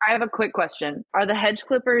 I have a quick question. Are the hedge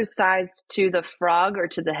clippers sized to the frog or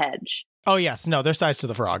to the hedge? Oh, yes. No, they're sized to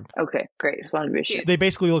the frog. Okay, great. Just wanted to be sure. They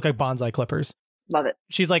basically look like bonsai clippers. Love it.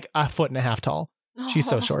 She's like 1.5 feet tall. She's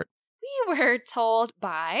so short. We were told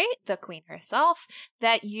by the queen herself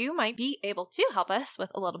that you might be able to help us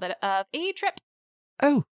with a little bit of a trip.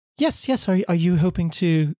 Oh, yes. Are you hoping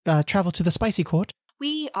to travel to the spicy court?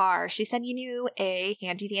 We are. She said you knew a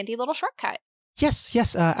handy-dandy little shortcut.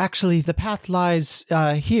 Yes. Actually, the path lies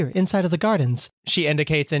here, inside of the gardens. She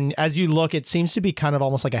indicates, and as you look, it seems to be kind of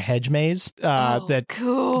almost like a hedge maze that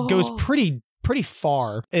cool. goes pretty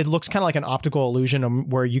far. It looks kind of like an optical illusion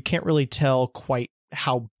where you can't really tell quite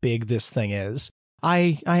how big this thing is.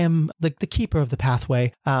 I am the keeper of the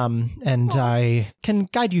pathway, and I can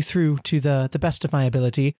guide you through to the best of my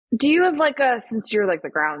ability. Do you have since you're like the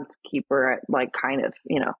groundskeeper, like kind of,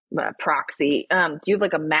 proxy, do you have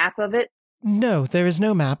like a map of it? No, there is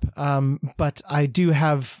no map, but I do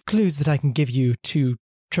have clues that I can give you to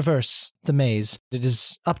traverse the maze. It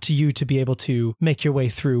is up to you to be able to make your way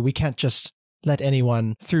through. We can't just let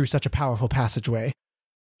anyone through such a powerful passageway.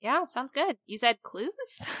 Yeah, sounds good. You said clues?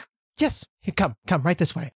 Yes, here, come right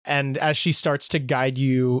this way. And as she starts to guide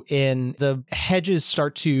you in, the hedges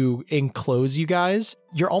start to enclose you guys.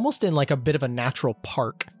 You're almost in like a bit of a natural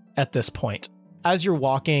park at this point. As you're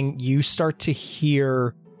walking, you start to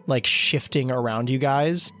hear like shifting around you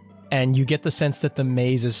guys, and you get the sense that the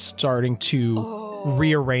maze is starting to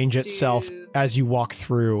rearrange itself as you walk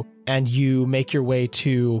through, and you make your way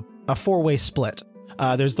to a 4-way split.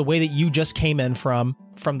 There's the way that you just came in from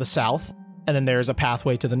the south, and then there's a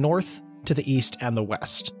pathway to the north, to the east, and the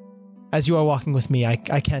west. As you are walking with me, I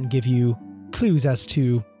can give you clues as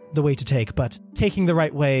to the way to take, but taking the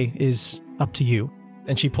right way is up to you.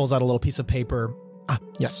 And she pulls out a little piece of paper.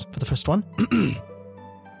 Yes, for the first one.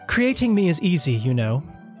 Creating me is easy,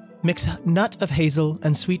 Mix nut of hazel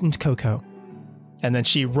and sweetened cocoa. And then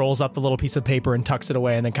she rolls up the little piece of paper and tucks it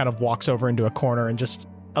away, and then kind of walks over into a corner and just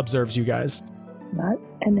observes you guys. Nut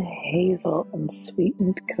and hazel and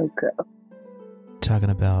sweetened cocoa. Talking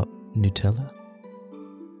about Nutella?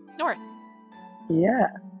 North. Yeah.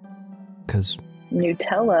 Because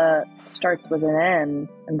Nutella starts with an N,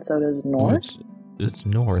 and so does North. It's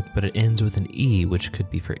north, but it ends with an E, which could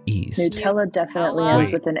be for east. Nutella definitely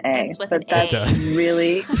ends with an A, ends with but an that's A.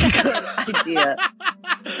 really a good idea.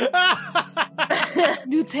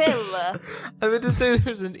 Nutella. I meant to say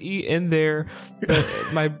there's an E in there, but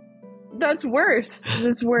my... That's worse.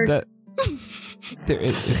 That's worse. There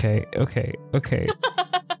is... Okay.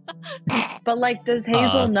 But does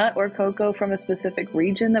hazelnut or cocoa from a specific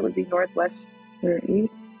region that would be northwest or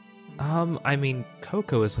east? I mean,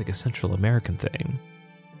 cocoa is like a Central American thing.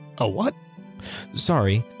 A what?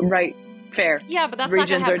 Sorry. Right. Fair. Yeah, but that's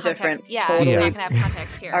Regions not going are to have context. different. Yeah, Totally. it's not going to have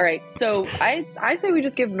context here. All right. So I say we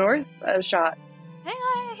just give North a shot. Hang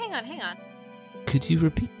on. Could you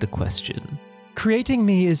repeat the question? Creating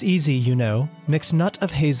me is easy, Mix nut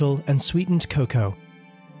of hazel and sweetened cocoa.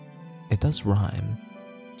 It does rhyme.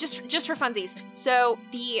 Just for funsies. So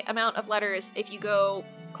the amount of letters, if you go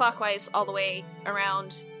clockwise all the way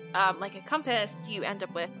around like a compass, you end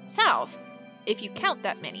up with south. If you count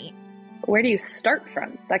that many. Where do you start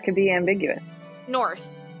from? That could be ambiguous.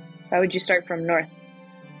 North. Why would you start from north?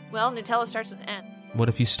 Well, Nutella starts with N. What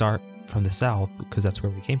if you start from the south, because that's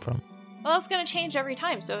where we came from? Well, it's going to change every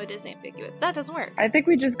time, so it is ambiguous. That doesn't work. I think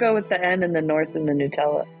we just go with the N and the north and the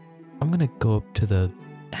Nutella. I'm going to go up to the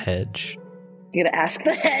hedge. You gotta ask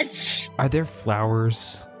the hedge. Are there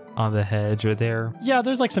flowers on the hedge? Are there... Yeah,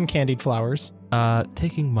 there's like some candied flowers.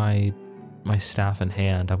 Taking my staff in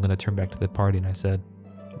hand, I'm going to turn back to the party, and I said,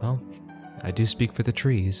 well, I do speak for the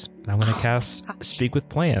trees. And I'm going to cast Speak with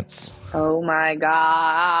Plants. Oh my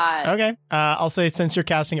god. Okay. I'll say since you're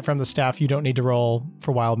casting it from the staff, you don't need to roll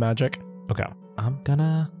for wild magic. Okay. I'm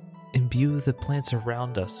gonna imbue the plants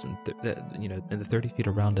around us, and in the 30 feet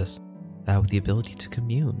around us, with the ability to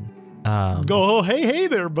commune. Oh, hey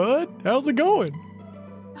there, bud. How's it going?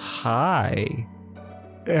 Hi.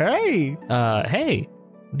 Hey. Hey.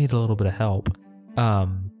 We need a little bit of help.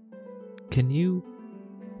 Can you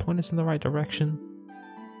point us in the right direction?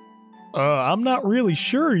 I'm not really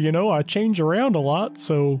sure, I change around a lot,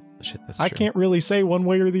 so Shit, that's I true. can't really say one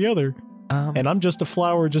way or the other. And I'm just a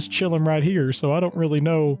flower just chilling right here, so I don't really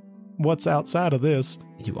know what's outside of this.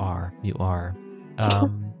 You are.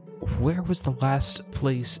 Where was the last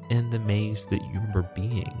place in the maze that you remember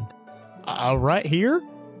being? Right here?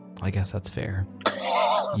 I guess that's fair.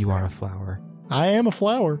 You are a flower. I am a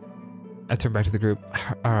flower. I turn back to the group.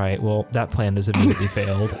 All right, well, that plan has immediately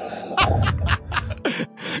failed.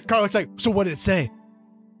 Karlik's like, so what did it say?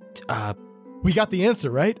 We got the answer,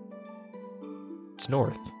 right? It's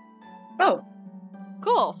north. Oh,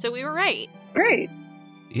 Cool. So we were right. great.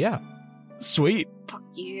 Yeah. Sweet. Fuck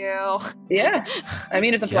you. Yeah. I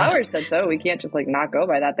mean, if the Yeah. flowers said so, we can't just not go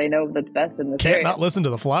by that. They know that's best in this Can't area. not listen to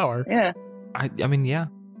the flower. Yeah. I mean, yeah.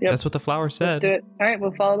 Yep. That's what the flower Let's said. do it. All right,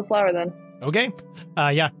 we'll follow the flower then. Okay.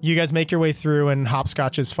 You guys make your way through, and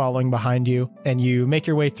Hopscotch is following behind you, and you make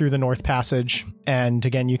your way through the North Passage, and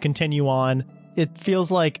again, you continue on. It feels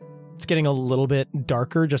like it's getting a little bit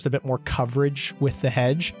darker, just a bit more coverage with the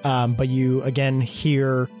hedge, but you, again,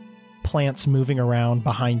 hear plants moving around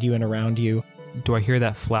behind you and around you. Do I hear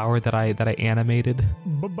that flower that I animated?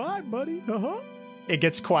 Bye-bye, buddy. It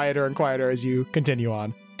gets quieter and quieter as you continue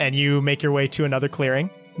on, and you make your way to another clearing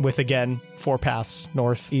with, again, 4 paths,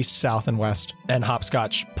 north, east, south, and west. And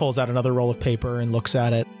Hopscotch pulls out another roll of paper and looks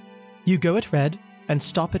at it. You go at red and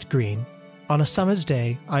stop at green. On a summer's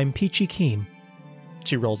day, I'm peachy keen.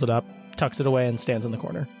 She rolls it up, tucks it away, and stands in the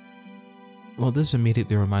corner. Well, this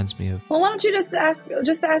immediately reminds me of... Well, why don't you just ask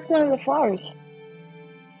one of the flowers?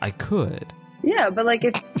 I could. Yeah, but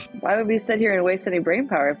why would we sit here and waste any brain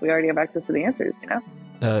power if we already have access to the answers,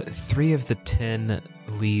 3 of the 10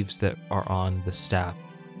 leaves that are on the staff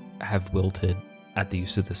have wilted at the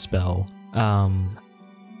use of the spell.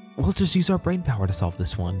 We'll just use our brain power to solve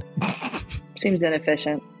this one. Seems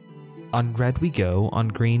inefficient. On red we go, on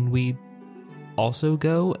green we also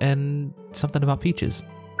go, and something about peaches.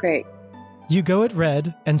 Great. You go at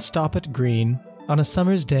red and stop at green. On a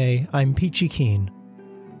summer's day, I'm peachy keen.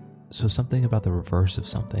 So something about the reverse of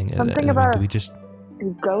something. Something about do we us. just...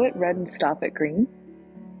 Go at red and stop at green.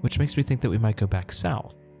 Which makes me think that we might go back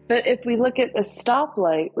south. But if we look at a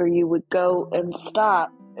stoplight where you would go and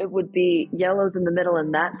stop, it would be yellows in the middle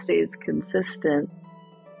and that stays consistent.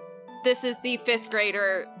 This is the 5th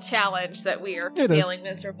grader challenge that we are It is. feeling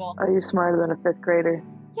miserable. Are you smarter than a 5th grader?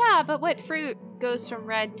 Yeah, but what fruit goes from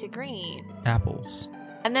red to green? Apples.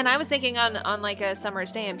 And then I was thinking on like a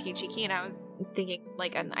summer's day in Peachy Keen, I was thinking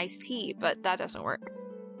like an iced tea, but that doesn't work.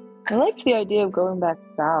 I like the idea of going back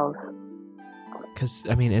south. Because,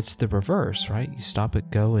 I mean, it's the reverse, right? You stop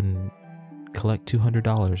at go and collect $200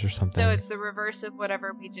 or something. So it's the reverse of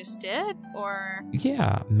whatever we just did, or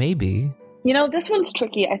Yeah, maybe. This one's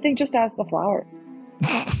tricky. I think just ask the flower.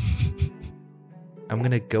 I'm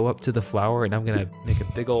going to go up to the flower and I'm going to make a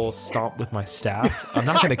big old stomp with my staff. I'm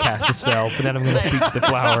not going to cast a spell, but then I'm going to speak to the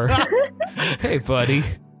flower. Hey, buddy.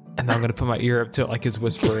 And then I'm going to put my ear up to it like it's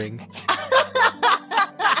whispering.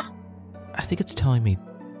 I think it's telling me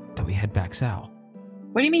that we head back south.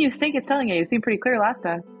 What do you mean you think it's telling you? You seemed pretty clear last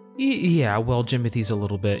time. Yeah, well, Jimothy's a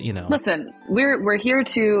little bit, Listen, we're here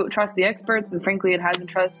to trust the experts, and frankly, it hasn't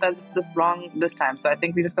trusted this wrong this time, so I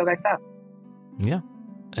think we just go back south. Yeah.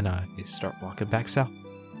 And I start walking back south.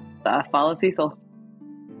 Follow Cecil.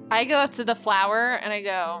 I go up to the flower and I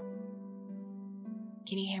go,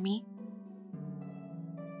 "Can you hear me?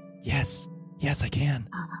 Yes, I can.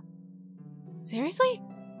 Seriously?"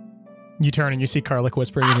 You turn and you see Karlik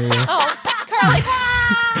whispering in your ear. Oh, Carly!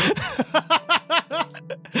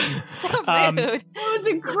 So rude. That was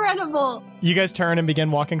incredible. You guys turn and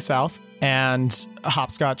begin walking south, and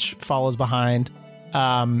Hopscotch follows behind.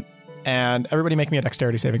 And everybody make me a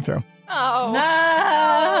dexterity saving throw. Oh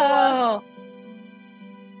No!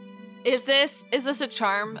 Is this a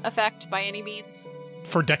charm effect by any means?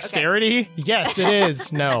 For dexterity? Yes, it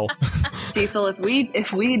is. No. Cecil,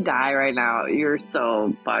 if we die right now, you're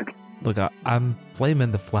so fucked. Look, I'm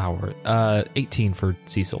flaming the flower. 18 for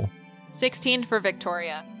Cecil. 16 for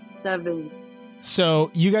Victoria. 7. So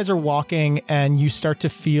you guys are walking, and you start to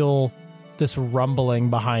feel this rumbling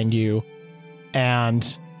behind you,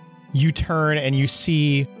 and you turn and you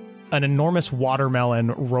see an enormous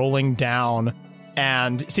watermelon rolling down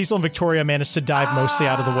And Cecil and Victoria manage to dive mostly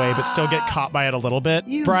out of the way, but still get caught by it a little bit.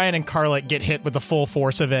 Brian and Karlik get hit with the full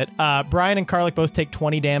force of it. Brian and Karlik both take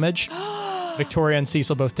 20 damage. Victoria and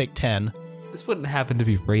Cecil both take 10. This wouldn't happen to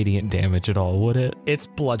be radiant damage at all, would it? It's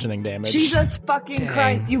bludgeoning damage. Jesus fucking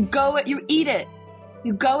Christ. You eat it.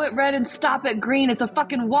 You go at red and stop at green. It's a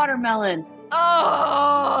fucking watermelon.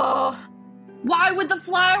 Oh! Why would the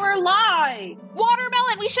flower lie?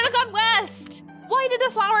 Watermelon! We should have gone west! Why did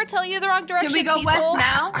the flower tell you the wrong direction, Can we go Cecil? west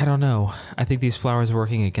now? I don't know. I think these flowers are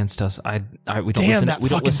working against us. We don't Damn, listen. that We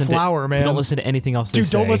don't fucking listen flower, to, man. We don't listen to anything else. Dude, they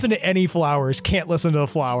say. don't listen to any flowers. Can't listen to the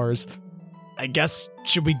flowers. I guess,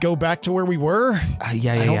 should we go back to where we were?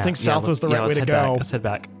 Yeah. I don't think south was the right way to go. Let's head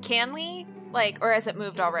back. Can we? Or has it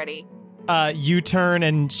moved already? You turn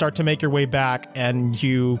and start to make your way back, and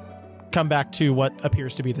you come back to what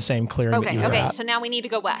appears to be the same clearing that you were at. So now we need to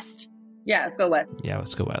go west. Yeah, let's go west. Yeah,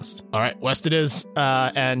 let's go west. All right, west it is.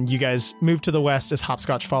 And you guys move to the west as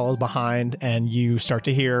Hopscotch follows behind, and you start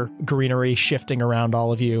to hear greenery shifting around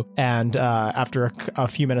all of you. And after a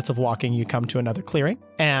few minutes of walking, you come to another clearing,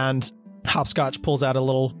 and Hopscotch pulls out a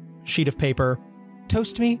little sheet of paper.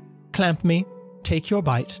 Toast me, clamp me, take your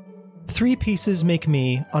bite. 3 pieces make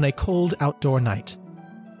me on a cold outdoor night.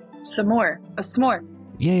 Some more. A s'more.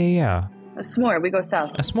 Yeah. A s'more. We go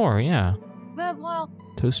south. A s'more, yeah. Well,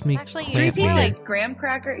 Toast me, actually, clamp 3 me. pieces. Graham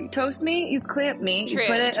cracker. You toast me. You clamp me. true, You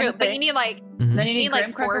put it in true. the But thing. you need Mhm. Then you need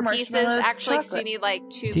graham 4 cracker, pieces marshmallow, actually, because you chocolate.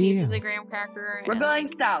 need 2 Yeah. pieces of graham cracker. We're and- going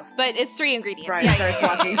south. But it's 3 ingredients. Brian yeah, starts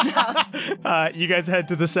walking south. You guys head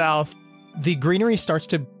to the south. The greenery starts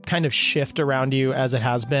to kind of shift around you as it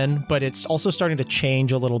has been, but it's also starting to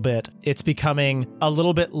change a little bit. It's becoming a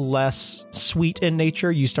little bit less sweet in nature.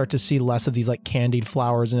 You start to see less of these candied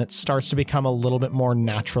flowers, and it starts to become a little bit more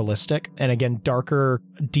naturalistic. And again, darker,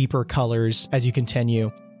 deeper colors as you continue.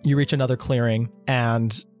 You reach another clearing,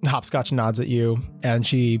 and Hopscotch nods at you, and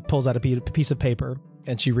she pulls out a piece of paper,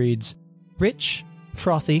 and she reads, "Rich,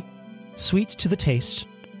 frothy, sweet to the taste,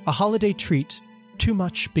 a holiday treat. Too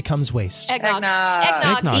much becomes waste." Eggnog.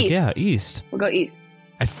 Eggnog, East. yeah, east. We'll go east.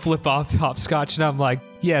 I flip off Hopscotch and I'm like,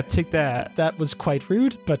 yeah, take that. That was quite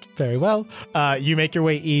rude, but very well. You make your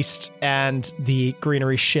way east, and the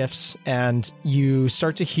greenery shifts, and you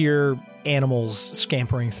start to hear animals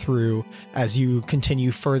scampering through as you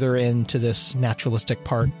continue further into this naturalistic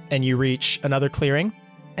part. And you reach another clearing,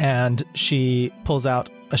 and she pulls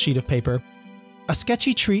out a sheet of paper. "A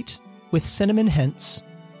sketchy treat with cinnamon hints.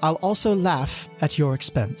 I'll also laugh at your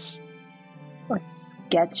expense." A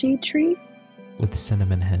sketchy treat? With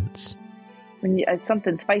cinnamon hints. It's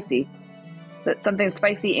something spicy. That's something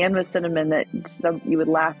spicy and with cinnamon that you would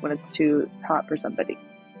laugh when it's too hot for somebody.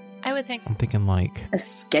 I would think I'm thinking A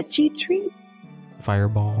sketchy treat?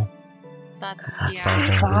 Fireball. that's,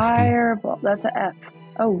 Fireball. Fireball. That's a F.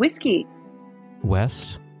 Oh, whiskey.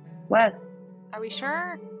 West. West. Are we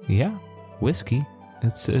sure? Yeah. Whiskey.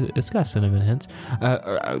 It's got cinnamon hints.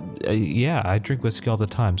 Yeah, I drink whiskey all the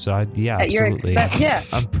time, so At your absolutely. expense. Yeah.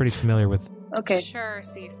 I'm pretty familiar with. Okay. Sure,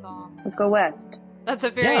 Cecil. Let's go west. That's a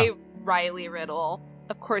very Riley riddle.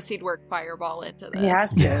 Of course he'd work Fireball into this. He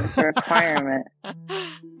has to. It's a requirement.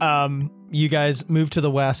 You guys move to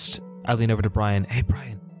the west. I lean over to Brian. Hey,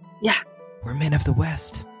 Brian. Yeah. We're men of the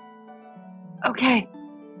West. Okay.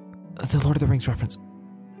 It's a Lord of the Rings reference.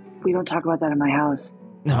 We don't talk about that in my house.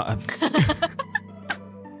 No.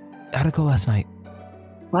 How'd it go last night?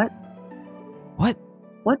 What? What?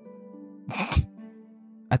 What?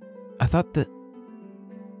 I thought that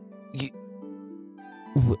you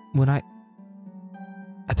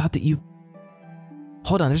I thought that you.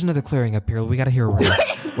 Hold on, there's another clearing up here. We gotta hear a room.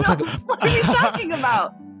 We'll talk. What are you talking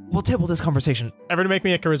about? We'll table this conversation. Everyone make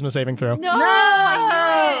me a charisma saving throw. No,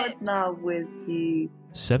 I knew it. It's not whiskey.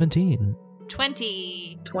 17.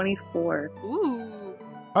 20. 24. Ooh.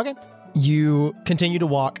 Okay. You continue to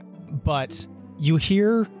walk, but you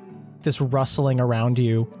hear this rustling around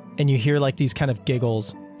you, and you hear these kind of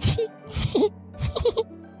giggles.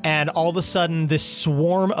 And all of a sudden, this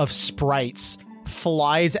swarm of sprites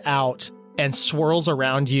flies out and swirls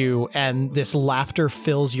around you, and this laughter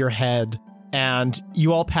fills your head. And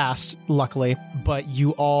you all passed, luckily, but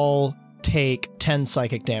you all take 10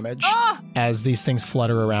 psychic damage as these things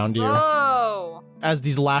flutter around you. Oh. As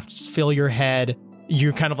these laughs fill your head,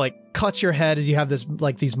 you kind of clutch your head as you have this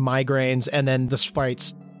these migraines, and then the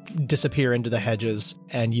sprites disappear into the hedges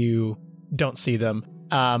and you don't see them.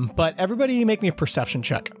 But everybody make me a perception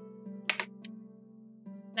check.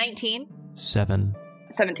 19. 7.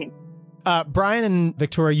 17. Brian and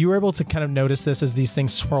Victoria, you were able to kind of notice this as these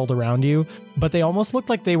things swirled around you, but they almost looked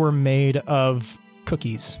like they were made of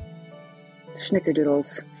cookies.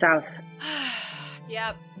 Snickerdoodles. South.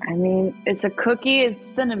 Yep. I mean, it's a cookie. It's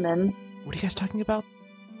cinnamon. What are you guys talking about?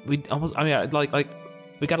 We got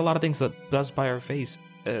a lot of things that buzz by our face.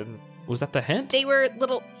 Was that the hint? They were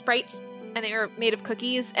little sprites, and they were made of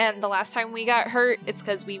cookies, and the last time we got hurt, it's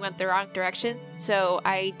because we went the wrong direction, so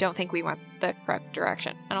I don't think we went the correct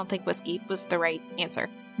direction. I don't think whiskey was the right answer.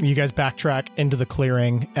 You guys backtrack into the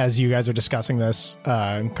clearing as you guys are discussing this,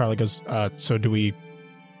 and Carly goes, so do we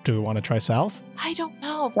want to try south? I don't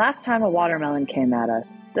know. Last time a watermelon came at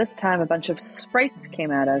us. This time a bunch of sprites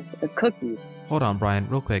came at us, a cookie. Hold on, Brian,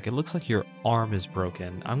 real quick. It looks like your arm is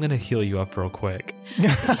broken. I'm going to heal you up real quick.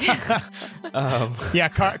 Yeah,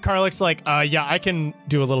 Carlick's like, yeah, I can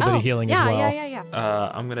do a little bit of healing as well.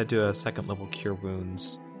 Yeah. I'm going to do a second level cure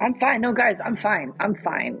wounds. I'm fine. No, guys, I'm fine.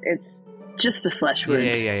 It's just a flesh wound.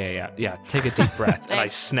 Yeah. Take a deep breath, and I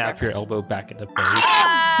Nice snap your reference. elbow back into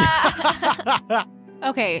place.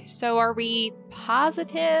 Okay, so are we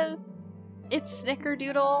positive it's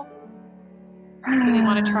Snickerdoodle? Do we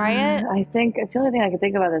want to try it? I think it's the only thing I can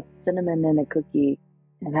think about is cinnamon in a cookie.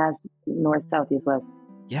 It has north, south, east, west.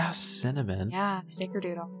 Yeah, cinnamon. Yeah,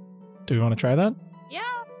 Snickerdoodle. Do we want to try that? Yeah.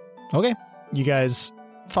 Okay. You guys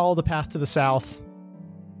follow the path to the south,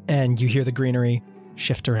 and you hear the greenery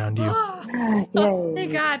shift around you. Oh,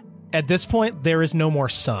 thank God. At this point, there is no more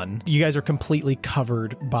sun. You guys are completely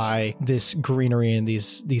covered by this greenery and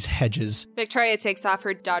these hedges. Victoria takes off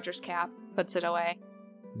her Dodgers cap, puts it away.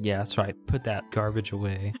 Yeah, that's right. Put that garbage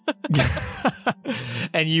away.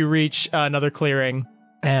 And you reach another clearing,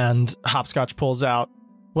 and Hopscotch pulls out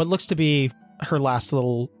what looks to be her last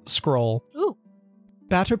little scroll. Ooh.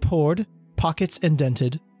 Batter poured, pockets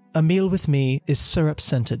indented, a meal with me is syrup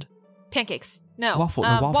scented. Pancakes. No.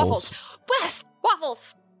 Waffles. West!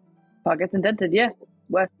 Waffles! Pockets indented, yeah.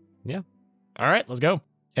 West. All right, let's go.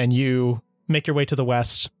 And you make your way to the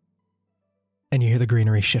west, and you hear the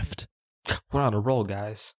greenery shift. We're on a roll,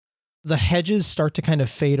 guys. The hedges start to kind of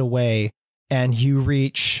fade away, and you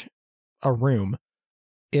reach a room.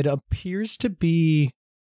 It appears to be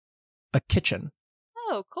a kitchen.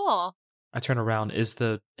 Oh, cool. I turn around. Is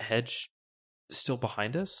the hedge still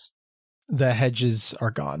behind us? The hedges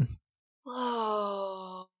are gone,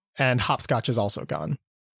 Whoa. and Hopscotch is also gone.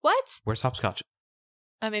 What? Where's Hopscotch?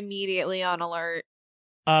 I'm immediately on alert.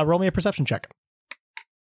 Roll me a perception check.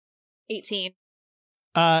 18.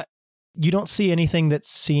 You don't see anything that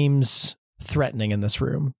seems threatening in this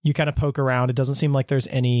room. You kind of poke around. It doesn't seem like there's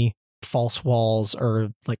any false walls or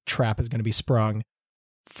like trap is going to be sprung.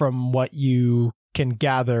 From what you can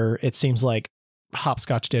gather, it seems like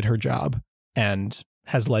Hopscotch did her job and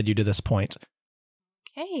has led you to this point.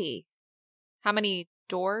 Okay. How many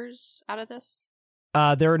doors out of this?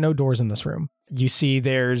 There are no doors in this room. You see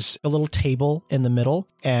there's a little table in the middle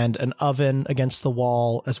and an oven against the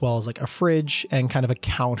wall, as well as like a fridge and kind of a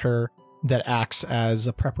counter that acts as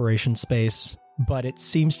a preparation space. But it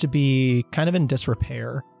seems to be kind of in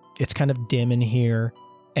disrepair. It's kind of dim in here,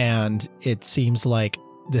 and it seems like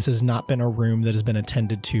this has not been a room that has been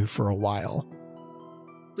attended to for a while.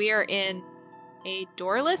 We are in a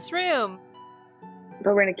doorless room.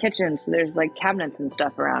 But we're in a kitchen, so there's like cabinets and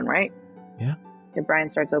stuff around, right? Yeah. And Brian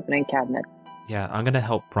starts opening cabinets. Yeah, I'm going to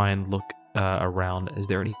help Brian look around. Is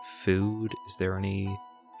there any food? Is there any...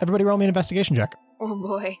 Everybody roll me an investigation check. Oh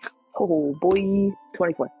boy. Oh boy,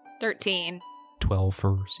 24. 13. 12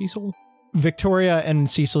 for Cecil? Victoria and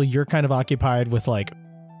Cecil, you're kind of occupied with like,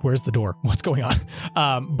 where's the door? What's going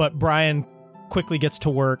on? But Brian quickly gets to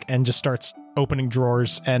work and just starts opening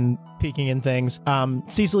drawers and peeking in things.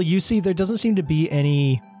 Cecil, you see there doesn't seem to be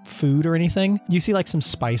any food or anything. You see like some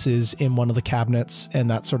spices in one of the cabinets and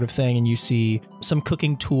that sort of thing, and you see some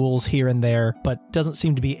cooking tools here and there, but doesn't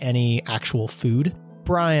seem to be any actual food.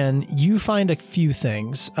 Brian, you find a few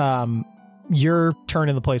things. You're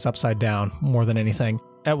turning the place upside down more than anything.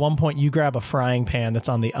 At one point, you grab a frying pan that's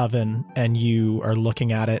on the oven and you are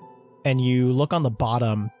looking at it, and you look on the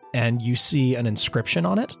bottom and you see an inscription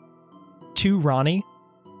on it. To Ronnie,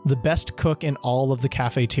 the best cook in all of the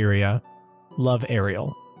cafeteria, love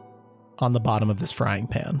Ariel, on the bottom of this frying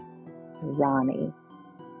pan. Ronnie.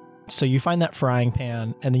 So you find that frying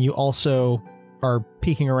pan, and then you also are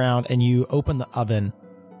peeking around and you open the oven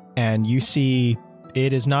and you see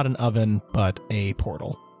it is not an oven, but a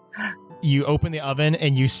portal. You open the oven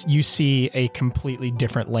and you see a completely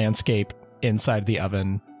different landscape inside the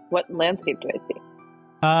oven. What landscape do I see?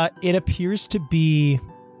 It appears to be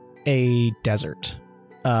a desert,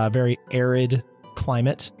 very arid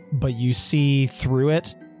climate, but you see through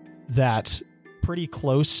it that pretty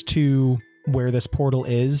close to where this portal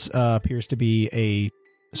is appears to be a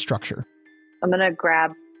structure. I'm going to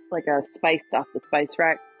grab like a spice off the spice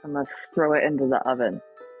rack. I'm going to throw it into the oven.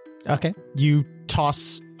 Okay. You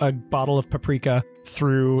toss a bottle of paprika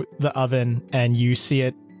through the oven and you see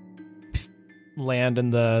it land in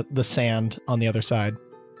the sand on the other side.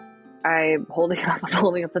 I'm holding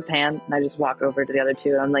up the pan, and I just walk over to the other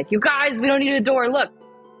two, and I'm like, "You guys, we don't need a door. Look."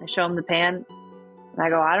 I show them the pan, and I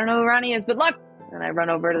go, "I don't know who Ronnie is, but look." And I run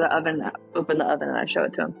over to the oven, open the oven, and I show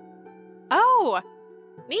it to him. Oh,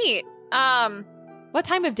 neat. What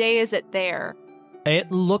time of day is it there?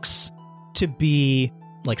 It looks to be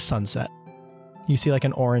like sunset. You see like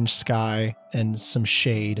an orange sky and some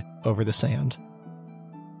shade over the sand.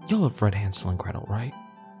 You'll have read Hansel and Gretel, right?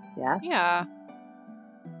 Yeah. Yeah.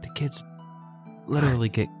 The kids literally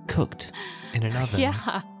get cooked in an oven.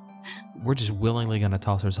 Yeah. We're just willingly going to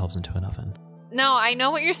toss ourselves into an oven. No, I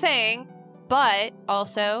know what you're saying, but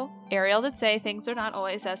also Ariel did say things are not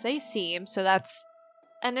always as they seem, so that's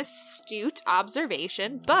an astute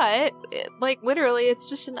observation, but literally it's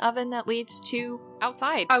just an oven that leads to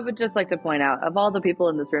outside. I would just like to point out, of all the people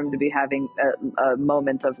in this room to be having a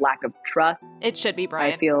moment of lack of trust, It should be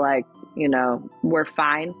Brian. I feel like, we're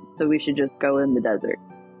fine, so we should just go in the desert.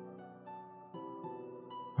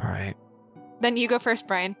 All right. Then you go first,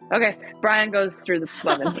 Brian. Okay, Brian goes through the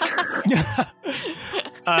oven.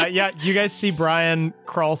 Yeah, you guys see Brian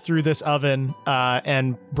crawl through this oven,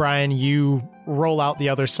 and Brian, you roll out the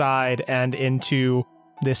other side and into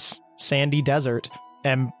this sandy desert.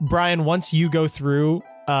 And Brian, once you go through,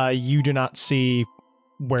 you do not see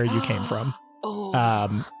where you came from.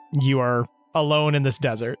 Oh. You are alone in this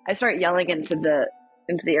desert. I start yelling into the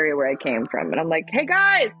area where I came from, and I'm like, "Hey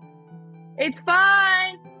guys, it's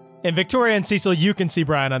fine. And Victoria and Cecil, you can see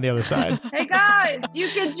Brian on the other side. Hey guys, you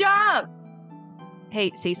can jump.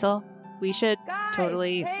 Hey, Cecil, we should Guys,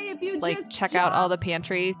 totally hey, if you just check out all the jump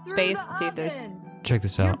pantry through space the and see if there's oven. Check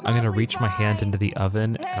this You're out. I'm going to probably reach my hand fine. into the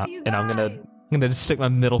oven, Hey, you and I'm guys. going to stick my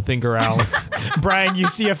middle finger out. Brian, you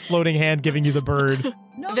see a floating hand giving you the bird.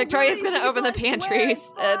 No, Victoria's really, gonna you open the guys swear pantries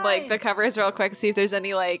it's and fine. the covers real quick, see if there's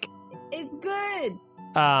any It's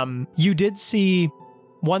good. You did see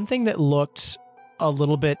one thing that looked a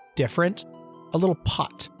little bit different, a little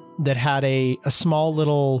pot that had a small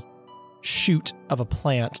little shoot of a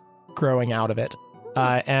plant growing out of it.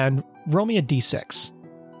 And roll me a d6.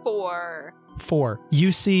 4. 4.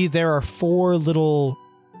 You see there are 4 little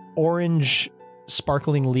orange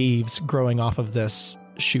sparkling leaves growing off of this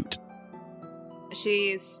shoot.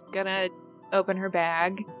 She's gonna open her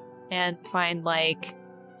bag and find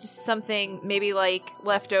just something, maybe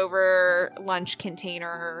leftover lunch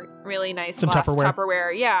container, really nice Some glass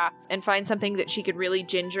Tupperware. Yeah, and find something that she could really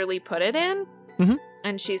gingerly put it in. Mhm.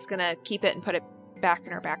 And she's gonna keep it and put it back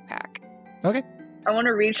in her backpack. Okay. I want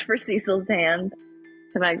to reach for Cecil's hand.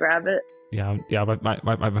 Can I grab it? yeah,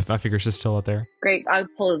 my finger's just still out there. Great. I'll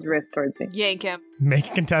pull his wrist towards me. Yank him. Make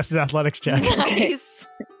a contested athletics check. Nice.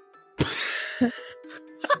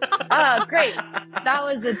 Oh, great. That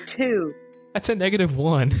was a 2. That's a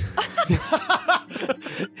 -1.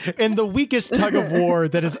 In the weakest tug of war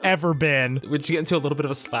that has ever been, We just get into a little bit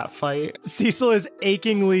of a slap fight. Cecil is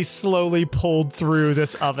achingly slowly pulled through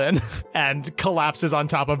this oven and collapses on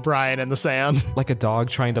top of Brian in the sand. Like a dog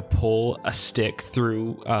trying to pull a stick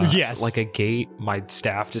through Yes. like a gate. My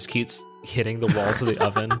staff just keeps hitting the walls of the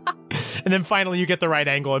oven. And then finally you get the right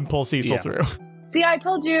angle and pull Cecil Yeah. through. See, I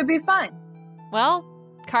told you it'd be fine. Well,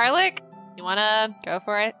 Karlik, you wanna go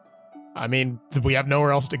for it? I mean, we have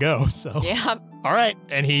nowhere else to go, so. Yeah. All right.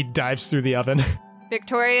 And he dives through the oven.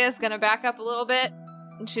 Victoria's gonna back up a little bit,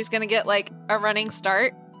 and she's gonna get a running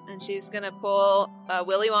start, and she's gonna pull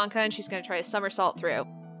Willy Wonka, and she's gonna try a somersault through.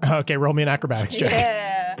 Okay, roll me an acrobatics check.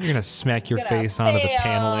 Yeah. You're gonna smack your Gonna face onto the fail.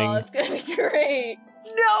 paneling. It's gonna be great.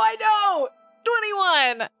 No, I know.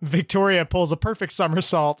 21. Victoria pulls a perfect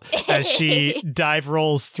somersault as she dive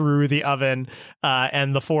rolls through the oven,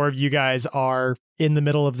 and the 4 of you guys are in the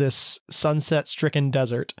middle of this sunset-stricken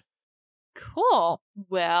desert. Cool.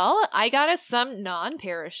 Well, I got us some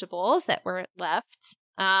non-perishables that were left.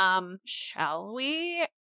 Shall we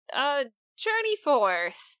journey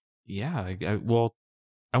forth? Yeah, well,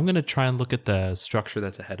 I'm gonna try and look at the structure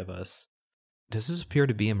that's ahead of us. Does this appear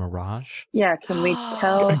to be a mirage? Yeah, can we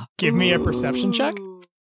tell? Give me a perception check. Ooh.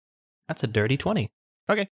 That's a dirty 20.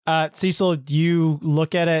 Okay. Cecil, you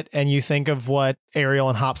look at it and you think of what Ariel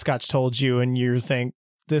and Hopscotch told you, and you think,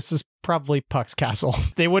 this is probably Puck's castle.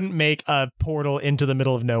 They wouldn't make a portal into the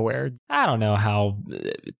middle of nowhere. I don't know how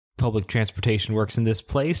public transportation works in this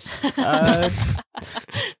place.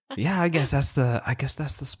 Yeah, I guess that's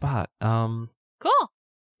the spot. Cool.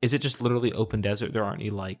 Is it just literally open desert? There aren't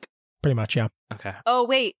any Pretty much, yeah. okay, Oh,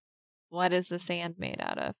 wait. What is the sand made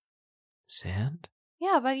out of? sand?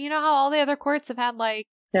 Yeah, but you know how all the other courts have had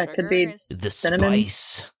Yeah, it could be sugars? The Cinnamon?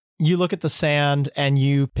 spice. You look at the sand and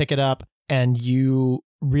you pick it up and you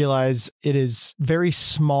realize it is very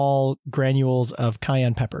small granules of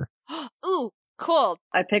cayenne pepper. Ooh, cool.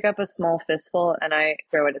 I pick up a small fistful and I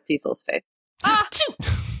throw it at Cecil's face. Ah!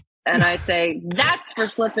 And I say, that's for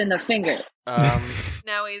flipping the finger.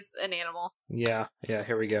 Now he's an animal. Yeah,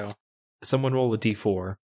 here we go. Someone roll a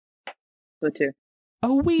d4. So 2.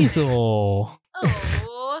 A weasel.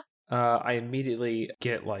 Oh. I immediately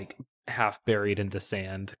get like half buried in the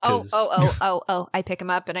sand. Oh. I pick him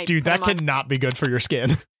up and I Dude, put that him cannot be good for your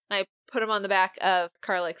skin. I put him on the back of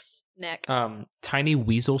Karlik's neck. Tiny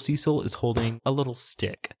weasel Cecil is holding a little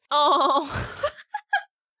stick. Oh.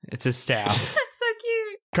 It's his staff. That's so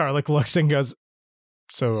cute. Karlik looks and goes,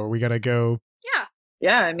 so are we going to go?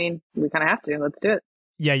 Yeah, I mean, we kind of have to. Let's do it.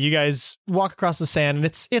 Yeah, you guys walk across the sand and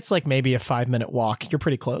it's like maybe a 5-minute walk. You're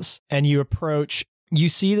pretty close. And you approach, you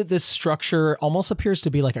see that this structure almost appears to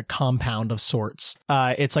be like a compound of sorts.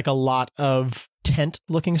 It's like a lot of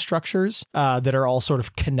tent-looking structures that are all sort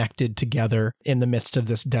of connected together in the midst of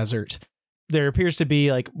this desert. There appears to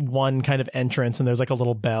be like one kind of entrance and there's like a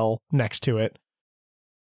little bell next to it.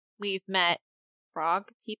 We've met frog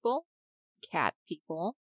people, cat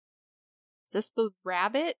people. Is this the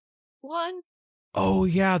rabbit one? Oh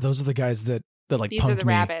yeah, those are the guys that like These are punked the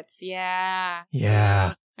me. rabbits. Yeah.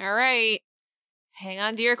 Yeah. All right. Hang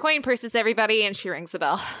on to your coin purses, everybody. And she rings the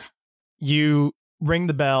bell. You ring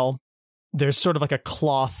the bell. There's sort of like a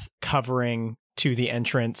cloth covering to the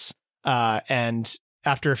entrance. And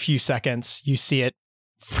after a few seconds, you see it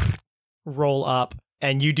roll up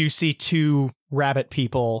and you do see 2 rabbit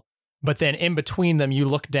people. But then in between them, you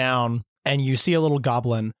look down and you see a little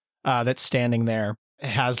goblin that's standing there. It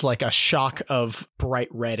has like a shock of bright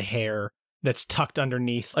red hair that's tucked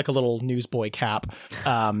underneath like a little newsboy cap.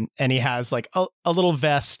 And he has like a little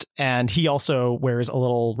vest and he also wears a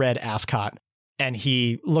little red ascot. And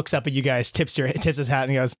he looks up at you guys, tips his hat and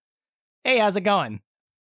he goes, "Hey, how's it going?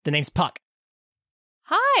 The name's Puck."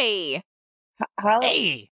 Hi.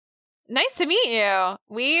 Hey. Nice to meet you.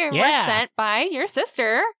 We were Yeah. sent by your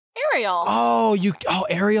sister, Ariel. Oh,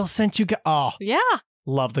 Ariel sent you. Yeah.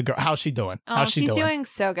 Love the girl. How's she doing? Oh, How's she she's doing? doing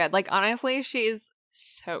so good. Like, honestly, she's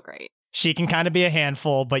so great. She can kind of be a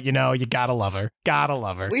handful, but you gotta love her. Gotta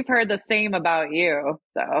love her. We've heard the same about you,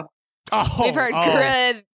 so. We've heard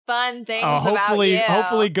good, fun things about you.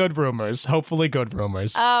 Hopefully good rumors.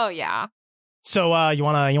 Oh, yeah. So, you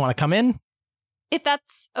wanna come in? If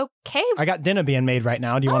that's okay. I got dinner being made right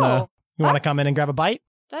now. Do you wanna come in and grab a bite?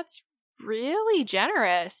 That's really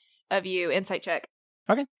generous of you. Insight check.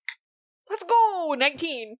 Okay. Let's go.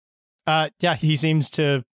 19. Yeah, he seems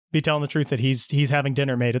to be telling the truth that he's having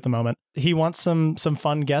dinner made at the moment. He wants some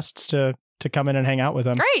fun guests to come in and hang out with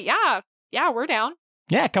him. Great. Yeah. Yeah, we're down.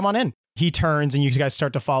 Yeah, come on in. He turns and you guys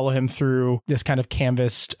start to follow him through this kind of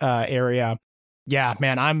canvassed area. Yeah,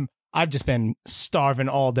 man, I've just been starving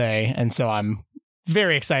all day, and so I'm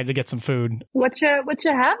very excited to get some food. What you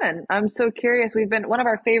having? I'm so curious. We've been, one of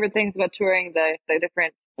our favorite things about touring the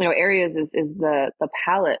different areas is the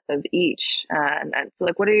palette of each. And so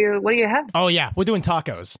like, what do you have? Oh yeah, we're doing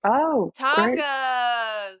tacos. Oh, Tacos.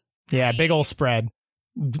 great. Yeah, big old Nice. spread.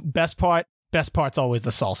 Best part's always the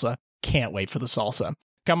salsa. Can't wait for the salsa.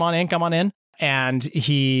 Come on in. And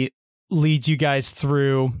he leads you guys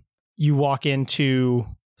through. You walk into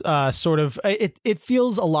sort of, it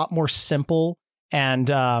feels a lot more simple and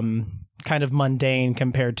kind of mundane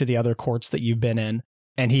compared to the other courts that you've been in.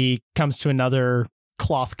 And he comes to another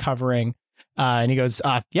cloth covering and he goes,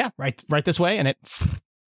 yeah, right this way. And it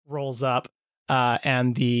rolls up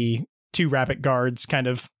and the 2 rabbit guards kind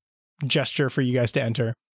of gesture for you guys to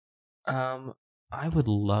enter. I would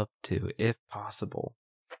love to, if possible.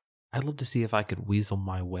 I'd love to see if I could weasel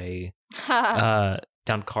my way down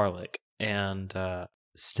Karlik and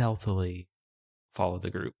stealthily follow the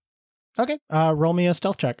group. Okay, roll me a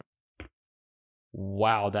stealth check.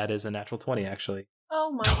 Wow, that is a natural 20, actually.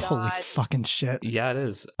 Oh my Holy god. fucking shit. Yeah, it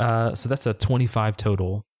is. So that's a 25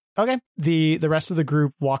 total. Okay. The rest of the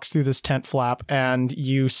group walks through this tent flap and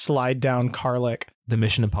you slide down Karlik. The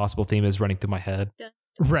Mission Impossible theme is running through my head.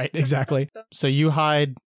 Right, exactly. So you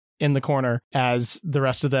hide in the corner as the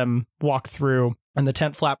rest of them walk through and the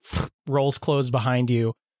tent flap rolls closed behind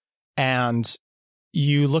you. And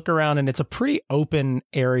you look around and it's a pretty open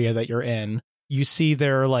area that you're in. You see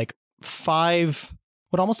there are like 5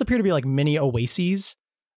 what almost appear to be like mini oases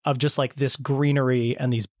of just like this greenery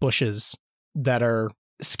and these bushes that are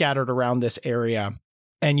scattered around this area.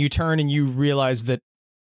 And you turn and you realize that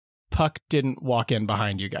Puck didn't walk in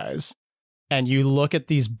behind you guys. And you look at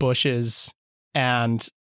these bushes and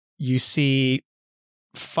you see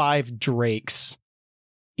 5 drakes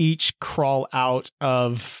each crawl out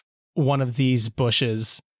of one of these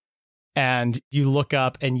bushes, and you look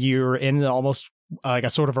up and you're in almost like a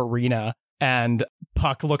sort of arena, and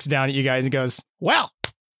Puck looks down at you guys and goes, "Well,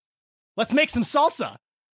 let's make some salsa."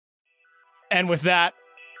 And with that,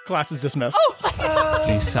 class is dismissed.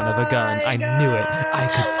 You son of a gun. I knew it. I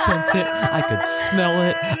could sense it. I could smell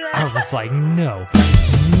it. I was like, no.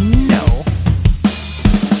 No.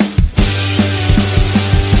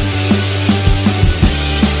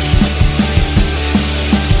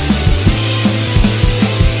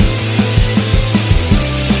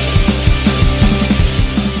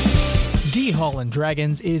 D-Hall &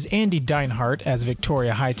 Dragons is Andy Deinhardt as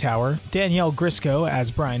Victoria Hightower, Danielle Grisco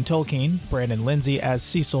as Brian Tolkien, Brandon Lindsay as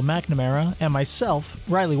Cecil McNamara, and myself,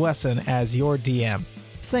 Riley Wesson, as your DM.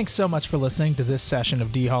 Thanks so much for listening to this session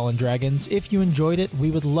of D-Hall & Dragons. If you enjoyed it,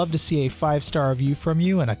 we would love to see a 5-star review from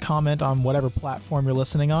you and a comment on whatever platform you're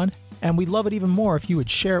listening on, and we'd love it even more if you would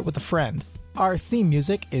share it with a friend. Our theme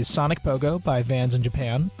music is Sonic Pogo by Vans in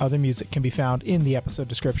Japan. Other music can be found in the episode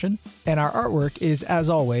description. And our artwork is, as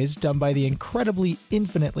always, done by the incredibly,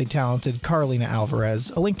 infinitely talented Carlina Alvarez.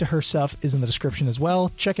 A link to her stuff is in the description as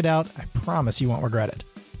well. Check it out. I promise you won't regret it.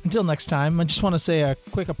 Until next time, I just want to say a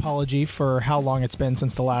quick apology for how long it's been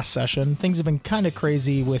since the last session. Things have been kind of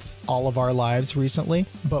crazy with all of our lives recently,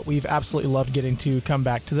 but we've absolutely loved getting to come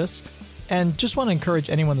back to this. And just want to encourage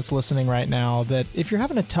anyone that's listening right now that if you're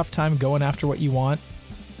having a tough time going after what you want,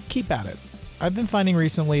 keep at it. I've been finding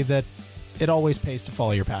recently that it always pays to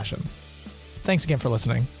follow your passion. Thanks again for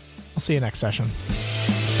listening. I'll see you next session.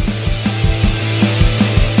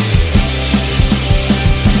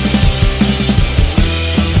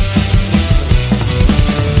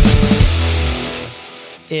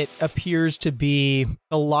 It appears to be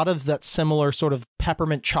a lot of that similar sort of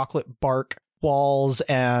peppermint chocolate bark walls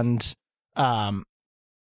and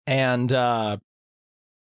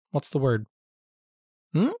what's the word?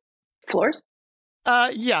 Floors?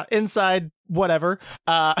 Yeah, inside, whatever.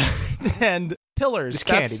 And pillars.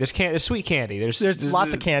 There's sweet candy. There's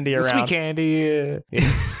lots of candy around. Sweet candy.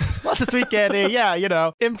 Lots of sweet candy. Yeah,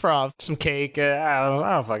 improv. Some cake. I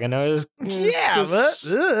don't fucking know.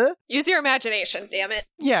 Use Use your imagination, damn it.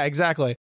 Yeah, exactly.